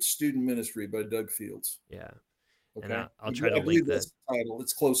 years of student ministry by Doug Fields. Yeah. Okay. And I'll try to link that. That's the title.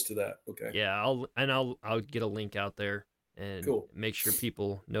 It's close to that. Okay. Yeah. I'll get a link out there and make sure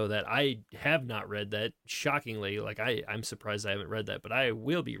people know that. I have not read that. Shockingly, like I'm surprised I haven't read that, but I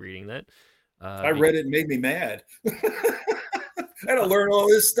will be reading that. I read it and made me mad. I had to learn all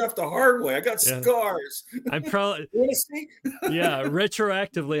this stuff the hard way. I got scars. I'm probably yeah,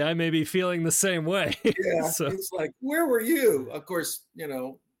 retroactively I may be feeling the same way. Yeah. So it's like, where were you? Of course,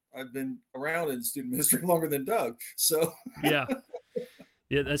 I've been around in student ministry longer than Doug. So yeah.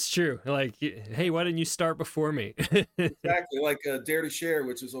 Yeah, that's true. Like, hey, why didn't you start before me? Exactly, like Dare to Share,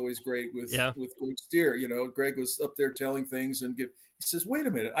 which is always great Yeah. with Greg Steer. Greg was up there telling things and he says, "Wait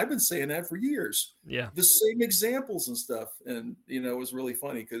a minute, I've been saying that for years, Yeah. the same examples and stuff." And it was really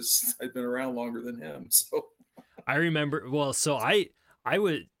funny because I've been around longer than him. So I remember, well, so I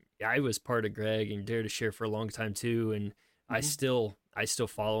would, I was part of Greg and Dare to Share for a long time too. And mhm. I still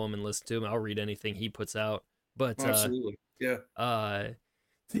follow him and listen to him. I'll read anything he puts out. But, Absolutely, yeah, uh,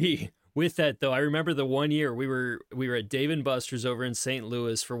 the, with that though, I remember the one year we were at Dave and Buster's over in St.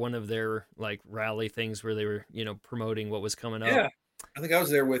 Louis for one of their like rally things where they were, promoting what was coming up. yeah. I think I was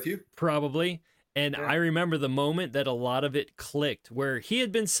there with you. Probably. And Yeah, I remember the moment that a lot of it clicked, where he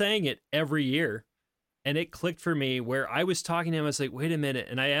had been saying it every year. And it clicked for me where I was talking to him. I was like, wait a minute.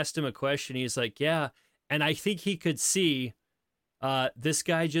 And I asked him a question. He's like, yeah. And I think he could see this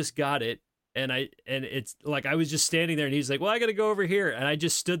guy just got it. And it's like I was just standing there and he's like, well, I got to go over here. And I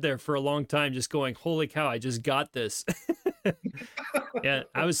just stood there for a long time just going, holy cow, I just got this. Yeah,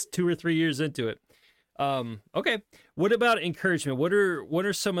 I was 2 or 3 years into it. Okay. What about encouragement? What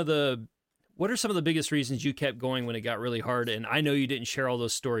are some of the biggest reasons you kept going when it got really hard? And I know you didn't share all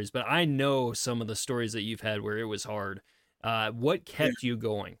those stories, but I know some of the stories that you've had where it was hard. What kept you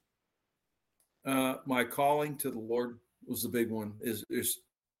going? my calling to the Lord was the big one. Is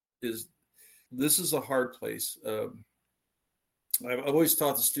this is a hard place. I've always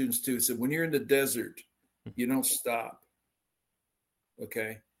taught the students too. Said when you're in the desert, you don't stop.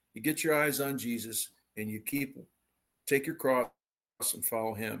 Okay, you get your eyes on Jesus and you take your cross and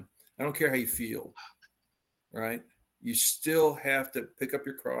follow Him. I don't care how you feel, right? You still have to pick up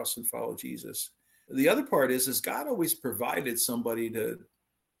your cross and follow Jesus. The other part is God always provided somebody to,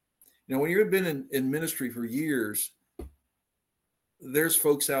 when you've been in ministry for years, there's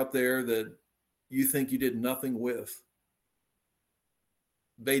folks out there that you think you did nothing with.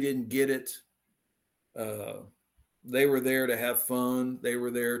 They didn't get it. They were there to have fun. They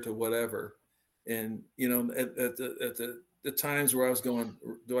were there to whatever. And at the times where I was going,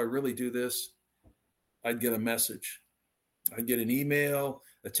 do I really do this? I'd get a message. I'd get an email,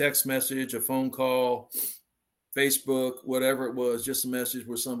 a text message, a phone call, Facebook, whatever it was, just a message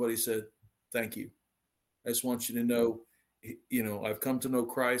where somebody said, "Thank you. I just want you to know, I've come to know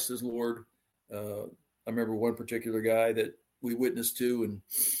Christ as Lord." I remember one particular guy that we witnessed to, and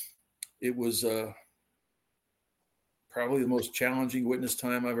it was probably the most challenging witness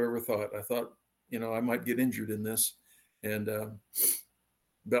time I've ever thought. I thought, I might get injured in this. And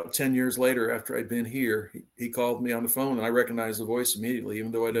about 10 years later, after I'd been here, he called me on the phone, and I recognized the voice immediately,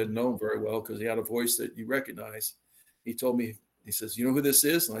 even though I didn't know him very well, because he had a voice that you recognize. He told me, he says, "You know who this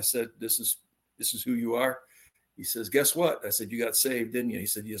is?" And I said, this is who you are. He says, "Guess what?" I said, "You got saved, didn't you?" He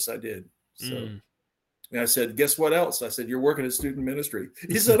said, "Yes, I did." So and I said, "Guess what else?" I said, "You're working in student ministry."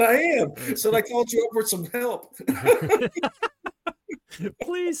 He said, "I am." I said, "I called you up for some help."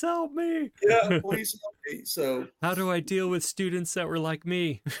 Please help me. Yeah, please help me. So how do I deal with students that were like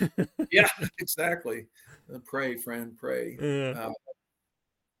me? yeah, exactly. Pray, friend, pray. Yeah.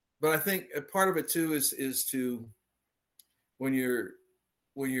 But I think a part of it too is to when you're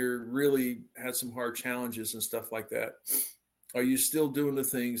really had some hard challenges and stuff like that, are you still doing the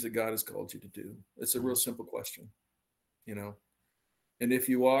things that God has called you to do? It's a real simple question, And if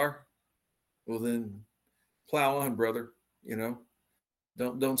you are, well then plow on, brother.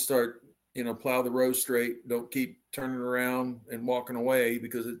 Don't start, plow the road straight. Don't keep turning around and walking away,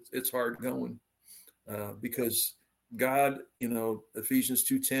 because it's hard going. Because God, Ephesians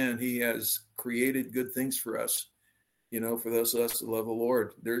 2:10, He has created good things for us. For those of us that love the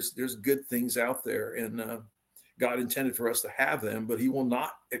Lord, there's good things out there, and God intended for us to have them, but He will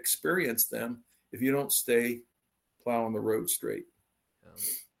not experience them if you don't stay plowing the road straight.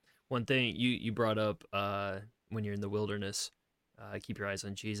 One thing you brought up when you're in the wilderness, keep your eyes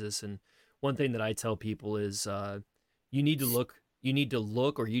on Jesus. And one thing that I tell people is you need to look,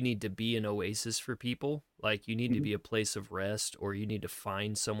 or you need to be an oasis for people. Like you need to be a place of rest, or you need to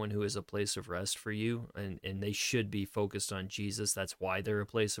find someone who is a place of rest for you. And they should be focused on Jesus. That's why they're a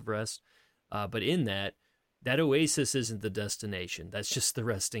place of rest. But in that oasis isn't the destination. That's just the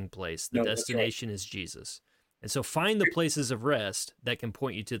resting place. The destination is Jesus. And so find the places of rest that can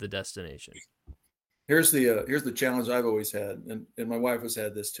point you to the destination. Here's the challenge I've always had, and my wife has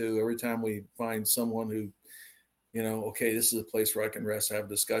had this too. Every time we find someone who, okay, this is a place where I can rest, have a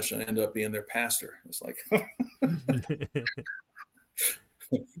discussion, I end up being their pastor. It's like, I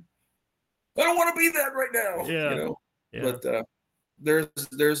don't want to be that right now. Yeah. Yeah. But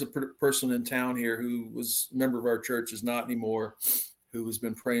there's a person in town here who was a member of our church, is not anymore, who has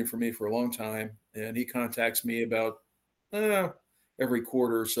been praying for me for a long time, and he contacts me about every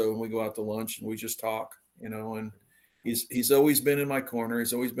quarter or so, and we go out to lunch and we just talk, and he's always been in my corner.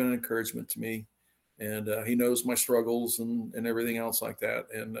 He's always been an encouragement to me, and he knows my struggles and everything else like that.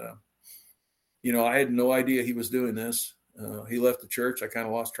 And I had no idea he was doing this. He left the church. I kind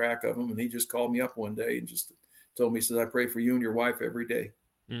of lost track of him, and he just called me up one day and just told me, he said, "I pray for you and your wife every day."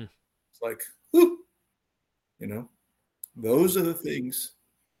 It's like, whew, those are the things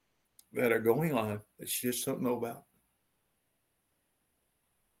that are going on that you just don't know about.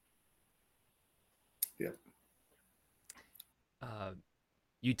 Yeah.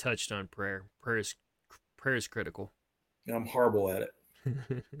 You touched on prayer. Prayer is critical. I'm horrible at it.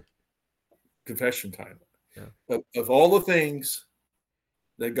 Confession time. Yeah. Of all the things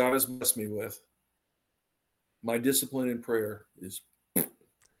that God has blessed me with, my discipline in prayer is, it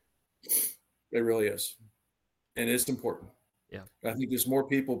really is. And it's important. Yeah. I think there's more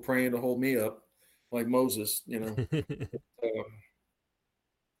people praying to hold me up, like Moses, then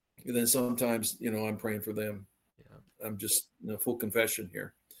sometimes, I'm praying for them. Yeah. I'm just full confession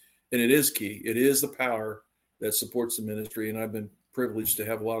here. And it is key. It is the power that supports the ministry. And I've been privileged to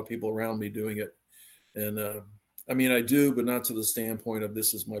have a lot of people around me doing it. And I do, but not to the standpoint of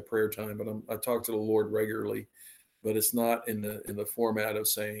this is my prayer time, but I talk to the Lord regularly, but it's not in the format of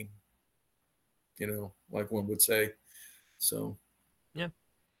saying, like one would say. So, yeah.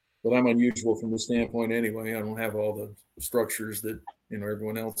 But I'm unusual from the standpoint anyway. I don't have all the structures that,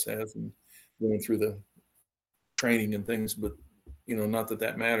 everyone else has, and going through the training and things, but, not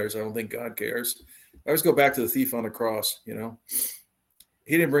that matters. I don't think God cares. I always go back to the thief on the cross,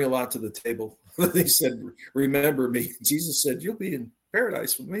 he didn't bring a lot to the table. He said, "Remember me." Jesus said, "You'll be in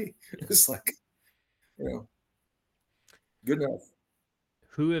paradise with me." It's like, good enough.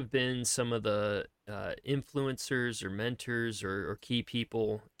 Who have been some of the influencers or mentors or key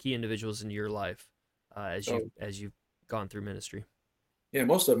individuals in your life as you've gone through ministry? Yeah,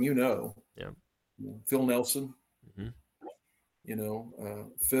 most of them, Yeah. Phil Nelson. Mm-hmm.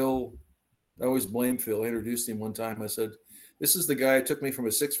 Phil, I always blame Phil. I introduced him one time. I said, "This is the guy who took me from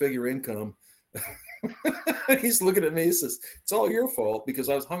a 6-figure income." He's looking at me. He says, "It's all your fault because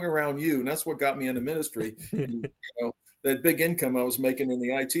I was hung around you, and that's what got me into ministry." And, that big income I was making in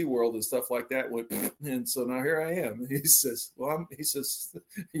the IT world and stuff like that went, and so now here I am. He says, he says,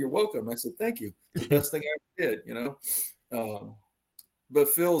 "You're welcome." I said, "Thank you. It's the best thing I ever did." But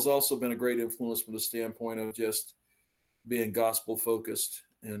Phil's also been a great influence from the standpoint of just being gospel focused,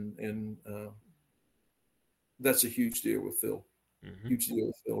 and that's a huge deal with Phil. Mm-hmm. Huge deal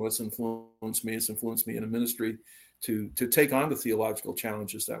with Phil. That's influenced me. It's influenced me in the ministry to take on the theological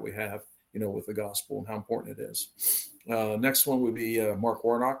challenges that we have, with the gospel and how important it is. Next one would be Mark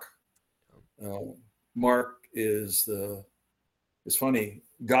Warnock. Mark is it's funny,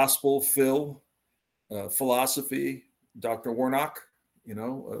 gospel, Phil, philosophy, Dr. Warnock,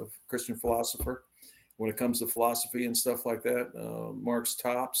 a Christian philosopher. When it comes to philosophy and stuff like that, Mark's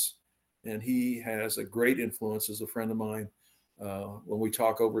tops, and he has a great influence as a friend of mine when we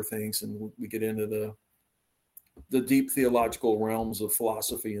talk over things and we get into the deep theological realms of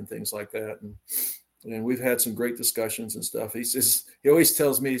philosophy and things like that. And we've had some great discussions and stuff. He always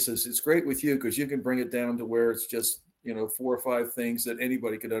tells me, he says, "It's great with you because you can bring it down to where it's just, 4 or 5 things that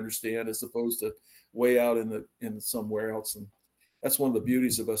anybody could understand as opposed to way out in somewhere else." And that's one of the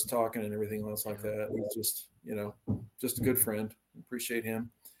beauties of us talking and everything else like that. He's just, just a good friend. Appreciate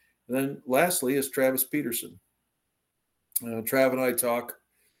him. And then lastly is Travis Peterson. Trav and I talk,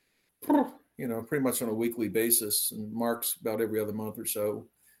 pretty much on a weekly basis, and Mark's about every other month or so.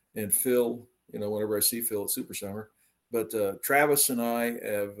 And Phil, whenever I see Phil at Super Summer. But Travis and I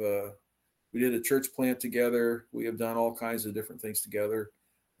we did a church plant together. We have done all kinds of different things together.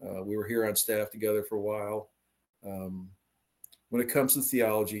 We were here on staff together for a while. When it comes to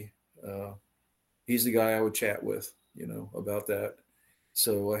theology, he's the guy I would chat with, about that.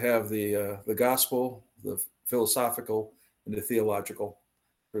 So I have the gospel, the philosophical, and the theological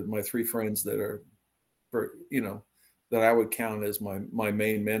for my 3 friends that are, that I would count as my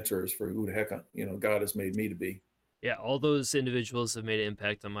main mentors for who the heck, God has made me to be. Yeah, all those individuals have made an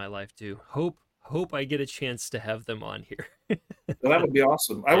impact on my life too. Hope I get a chance to have them on here. Well, that would be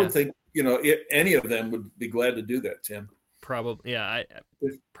awesome. I would think, any of them would be glad to do that, Tim. Probably, yeah,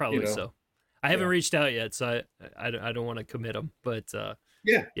 probably so. I haven't reached out yet, so I don't want to commit them, but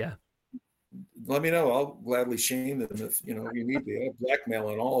yeah. Let me know. I'll gladly shame them if you need me. I have blackmail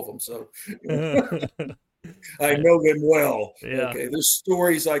on all of them, so I know them well. Yeah. Okay, there's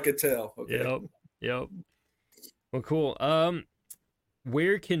stories I could tell. Okay. Yep. Well, cool.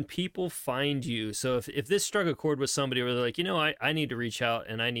 Where can people find you? So if this struck a chord with somebody where they're like, I need to reach out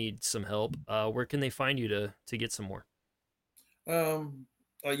and I need some help, where can they find you to get some more?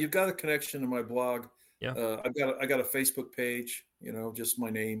 You've got a connection to my blog. Yeah. I got a Facebook page, just my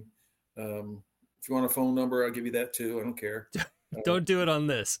name. If you want a phone number, I'll give you that too. I don't care. Don't do it on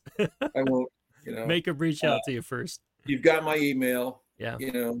this. I won't, Make them reach out to you first. You've got my email. Yeah.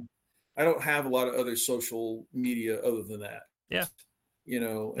 I don't have a lot of other social media other than that. Yeah.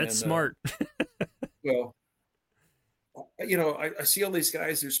 That's and, smart. Well, I see all these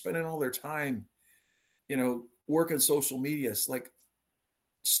guys, they're spending all their time, working social media. It's like,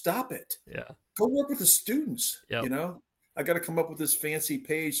 stop it. Yeah. Go work with the students. Yep. I got to come up with this fancy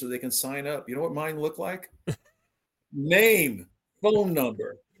page so they can sign up. You know what mine look like? Name, phone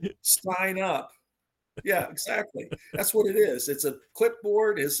number, sign up. Yeah, exactly. That's what it is. It's a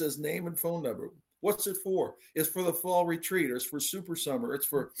clipboard. It says name and phone number. What's it for? It's for the fall retreat, or it's for super summer. It's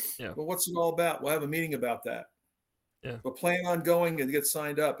for, well, what's it all about? We'll have a meeting about that. Yeah. But plan on going and get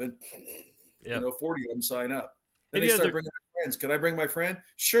signed up, and 40 of them sign up. And they start bringing their friends. Can I bring my friend?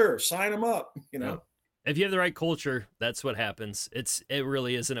 Sure, sign them up. If you have the right culture, that's what happens. It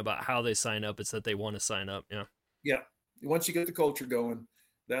really isn't about how they sign up. It's that they want to sign up. Yeah. Yeah. Once you get the culture going,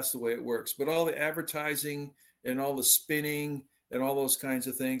 that's the way it works. But all the advertising and all the spinning and all those kinds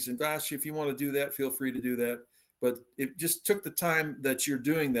of things, and gosh, if you want to do that, feel free to do that. But it just took the time that you're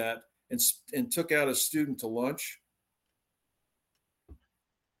doing that and took out a student to lunch.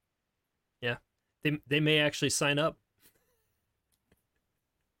 Yeah. They may actually sign up.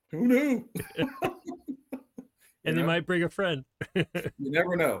 Who knew? And they might bring a friend. You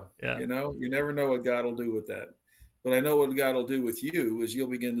never know. Yeah. You never know what God will do with that. But I know what God will do with you is you'll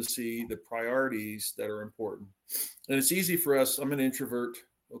begin to see the priorities that are important. And it's easy for us. I'm an introvert.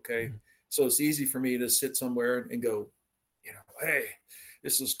 Okay. Mm-hmm. So it's easy for me to sit somewhere and go, hey,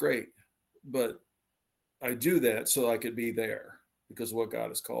 this is great. But I do that so I could be there because of what God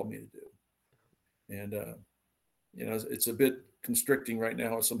has called me to do. And, it's a bit constricting right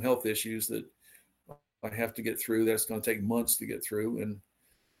now with some health issues that I have to get through. That's going to take months to get through. And,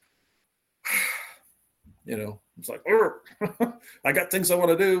 it's like, I got things I want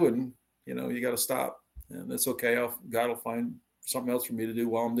to do. And, you got to stop. And that's okay. God will find something else for me to do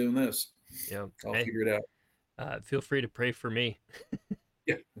while I'm doing this. Yeah. I'll figure it out. Feel free to pray for me.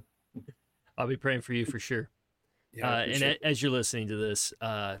 Yeah. I'll be praying for you for sure. Yeah, and as you're listening to this,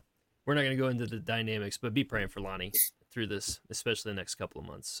 we're not going to go into the dynamics, but be praying for Lonnie through this, especially the next couple of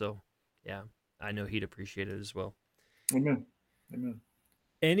months. So, yeah, I know he'd appreciate it as well. Amen. Amen.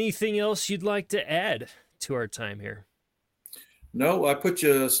 Anything else you'd like to add to our time here? No, I put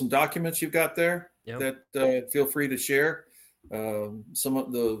you some documents you've got there that feel free to share. Some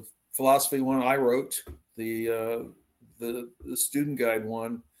of the philosophy one I wrote, the student guide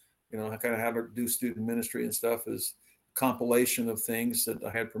one, kind of how to do student ministry and stuff is compilation of things that I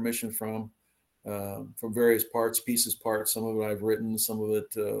had permission from various parts. Some of it I've written, some of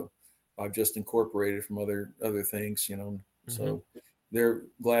it I've just incorporated from other things, Mm-hmm. So they're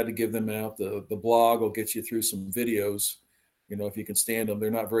glad to give them out. The blog will get you through some videos, if you can stand them.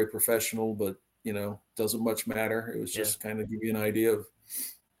 They're not very professional, but doesn't much matter. It was just kind of give you an idea of,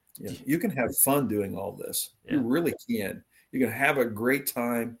 you can have fun doing all this. Yeah. You really can. You can have a great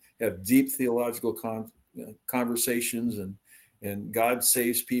time, have deep theological conversations, and God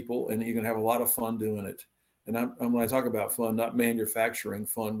saves people, and you can have a lot of fun doing it. And when I talk about fun, not manufacturing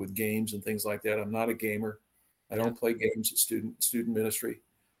fun with games and things like that. I'm not a gamer. I don't play games at student ministry.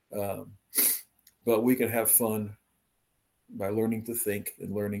 But we can have fun by learning to think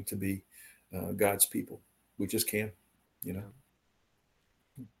and learning to be God's people. We just can,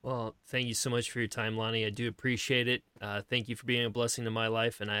 Well, thank you so much for your time, Lonnie. I do appreciate it. Thank you for being a blessing to my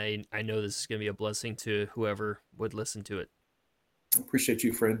life, and I know this is going to be a blessing to whoever would listen to it. I appreciate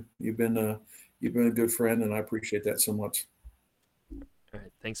you, friend. You've been a good friend, and I appreciate that so much. All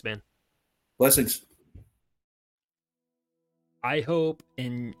right, thanks, man. Blessings. I hope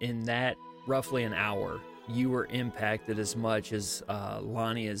in that roughly an hour, you were impacted as much as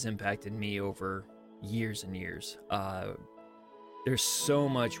Lonnie has impacted me over years and years. There's so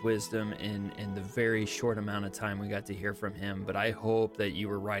much wisdom in the very short amount of time we got to hear from him, but I hope that you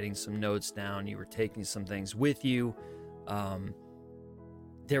were writing some notes down, you were taking some things with you.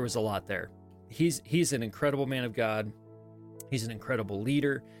 There was a lot there. He's an incredible man of God. He's an incredible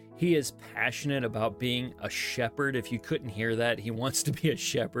leader. He is passionate about being a shepherd. If you couldn't hear that, he wants to be a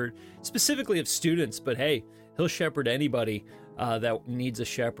shepherd, specifically of students, but hey, he'll shepherd anybody that needs a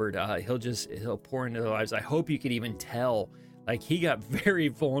shepherd. He'll pour into their lives. I hope you could even tell, like, he got very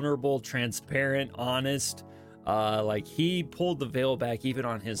vulnerable, transparent, honest. Like, he pulled the veil back even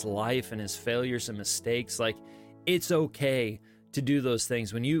on his life and his failures and mistakes. Like, it's okay to do those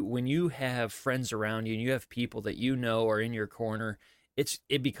things. When you have friends around you and you have people that you know are in your corner,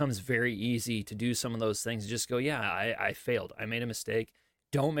 it becomes very easy to do some of those things. Just go, yeah, I failed. I made a mistake.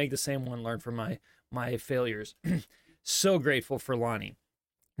 Don't make the same one. Learn from my failures. So grateful for Lonnie.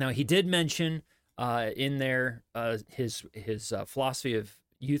 Now, he did mention in there his philosophy of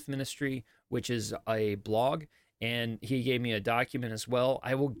youth ministry, which is a blog, and he gave me a document as well.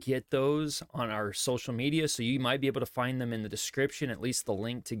 I will get those on our social media, so you might be able to find them in the description, at least the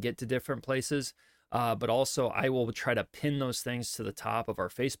link to get to different places. But also, I will try to pin those things to the top of our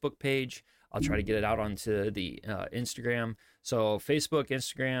Facebook page. I'll try to get it out onto the Instagram. So Facebook,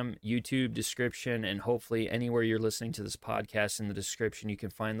 Instagram, YouTube description, and hopefully anywhere you're listening to this podcast in the description, you can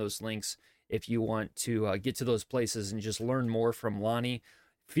find those links if you want to get to those places and just learn more from Lonnie.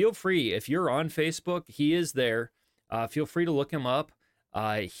 Feel free, if you're on Facebook, he is there. Feel free to look him up.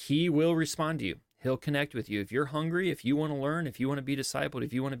 He will respond to you. He'll connect with you. If you're hungry, if you want to learn, if you want to be discipled,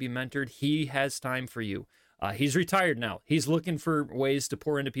 if you want to be mentored, he has time for you. He's retired now. He's looking for ways to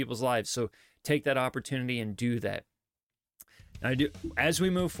pour into people's lives. So take that opportunity and do that. Now, as we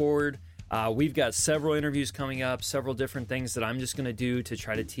move forward, we've got several interviews coming up, several different things that I'm just going to do to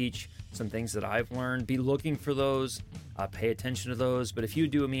try to teach some things that I've learned. Be looking for those, pay attention to those. But if you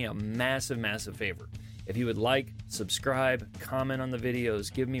do me a massive, massive favor, if you would like, subscribe, comment on the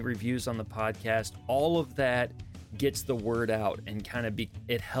videos, give me reviews on the podcast, all of that gets the word out and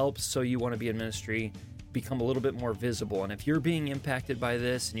it helps So You Want to Be in Ministry become a little bit more visible. And if you're being impacted by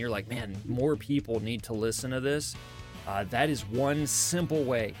this and you're like, man, more people need to listen to this, that is one simple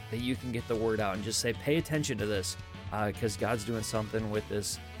way that you can get the word out and just say, pay attention to this because God's doing something with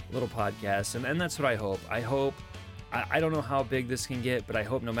this little podcast. And that's what I hope. I don't know how big this can get, but I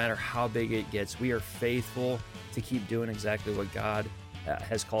hope no matter how big it gets, we are faithful to keep doing exactly what God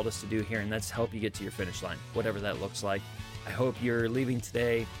has called us to do here, and that's help you get to your finish line, whatever that looks like. I hope you're leaving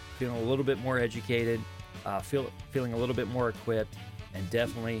today feeling a little bit more educated, feeling a little bit more equipped, and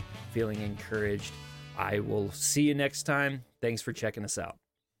definitely feeling encouraged. I will see you next time. Thanks for checking us out.